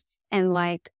cleaners and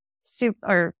like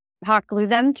hot glue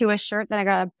them to a shirt. Then I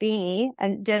got a beanie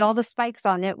and did all the spikes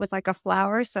on it with like a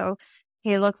flower. So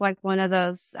he looked like one of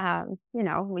those, you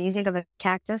know, when you think of a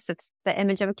cactus, it's the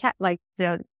image of a cat, like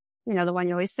the one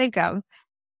you always think of.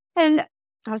 And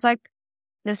I was like,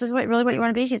 this is what you want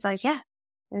to be? He's like, yeah.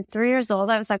 And 3 years old,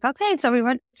 I was like, okay. So we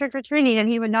went trick-or-treating, and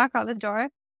he would knock on the door,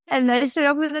 and then she'd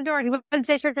open the door, and he wouldn't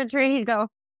say trick-or-treat. He'd go,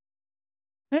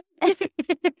 well, it's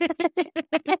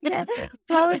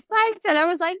like, and I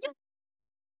was like,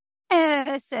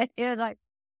 and he was like,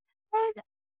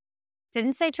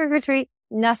 didn't say trick-or-treat,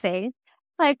 nothing.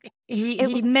 Like,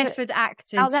 he method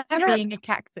acted being a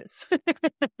cactus.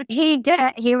 He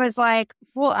did. He was like,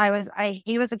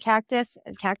 he was a cactus.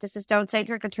 Cactuses don't say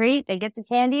trick or treat. They get the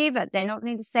candy, but they don't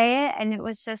need to say it. And it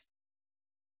was just,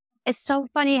 it's so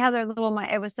funny how they're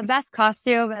it was the best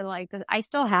costume. And like, I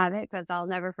still have it because I'll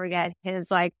never forget his,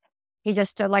 like, he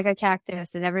just stood like a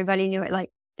cactus, and everybody knew it.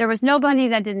 Like, there was nobody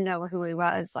that didn't know who he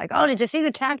was. Like, oh, did you see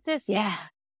the cactus? Yeah.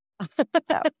 So,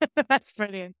 that's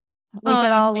brilliant. We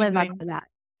could all live up to that.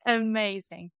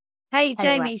 Amazing. Hey,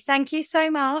 Jamie, thank you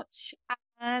so much.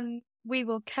 And we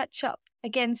will catch up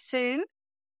again soon.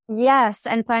 Yes.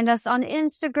 And find us on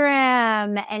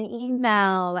Instagram and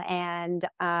email and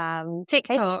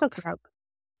TikTok. Facebook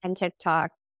and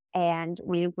TikTok. And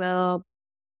we will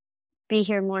be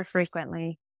here more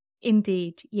frequently.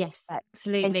 Indeed. Yes,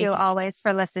 absolutely. Thank you always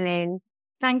for listening.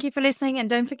 Thank you for listening, and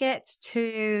don't forget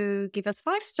to give us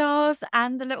 5 stars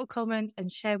and a little comment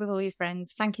and share with all your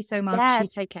friends. Thank you so much. Yes. You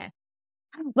take care.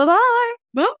 Bye-bye.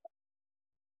 Bye.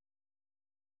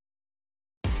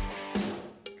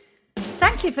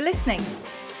 Thank you for listening.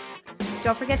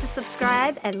 Don't forget to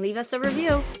subscribe and leave us a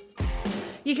review.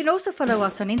 You can also follow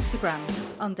us on Instagram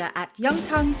under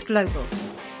 @YoungTonguesGlobal.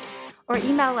 Or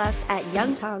email us at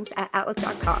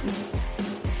youngtongues@outlook.com.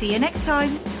 See you next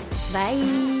time.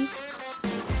 Bye.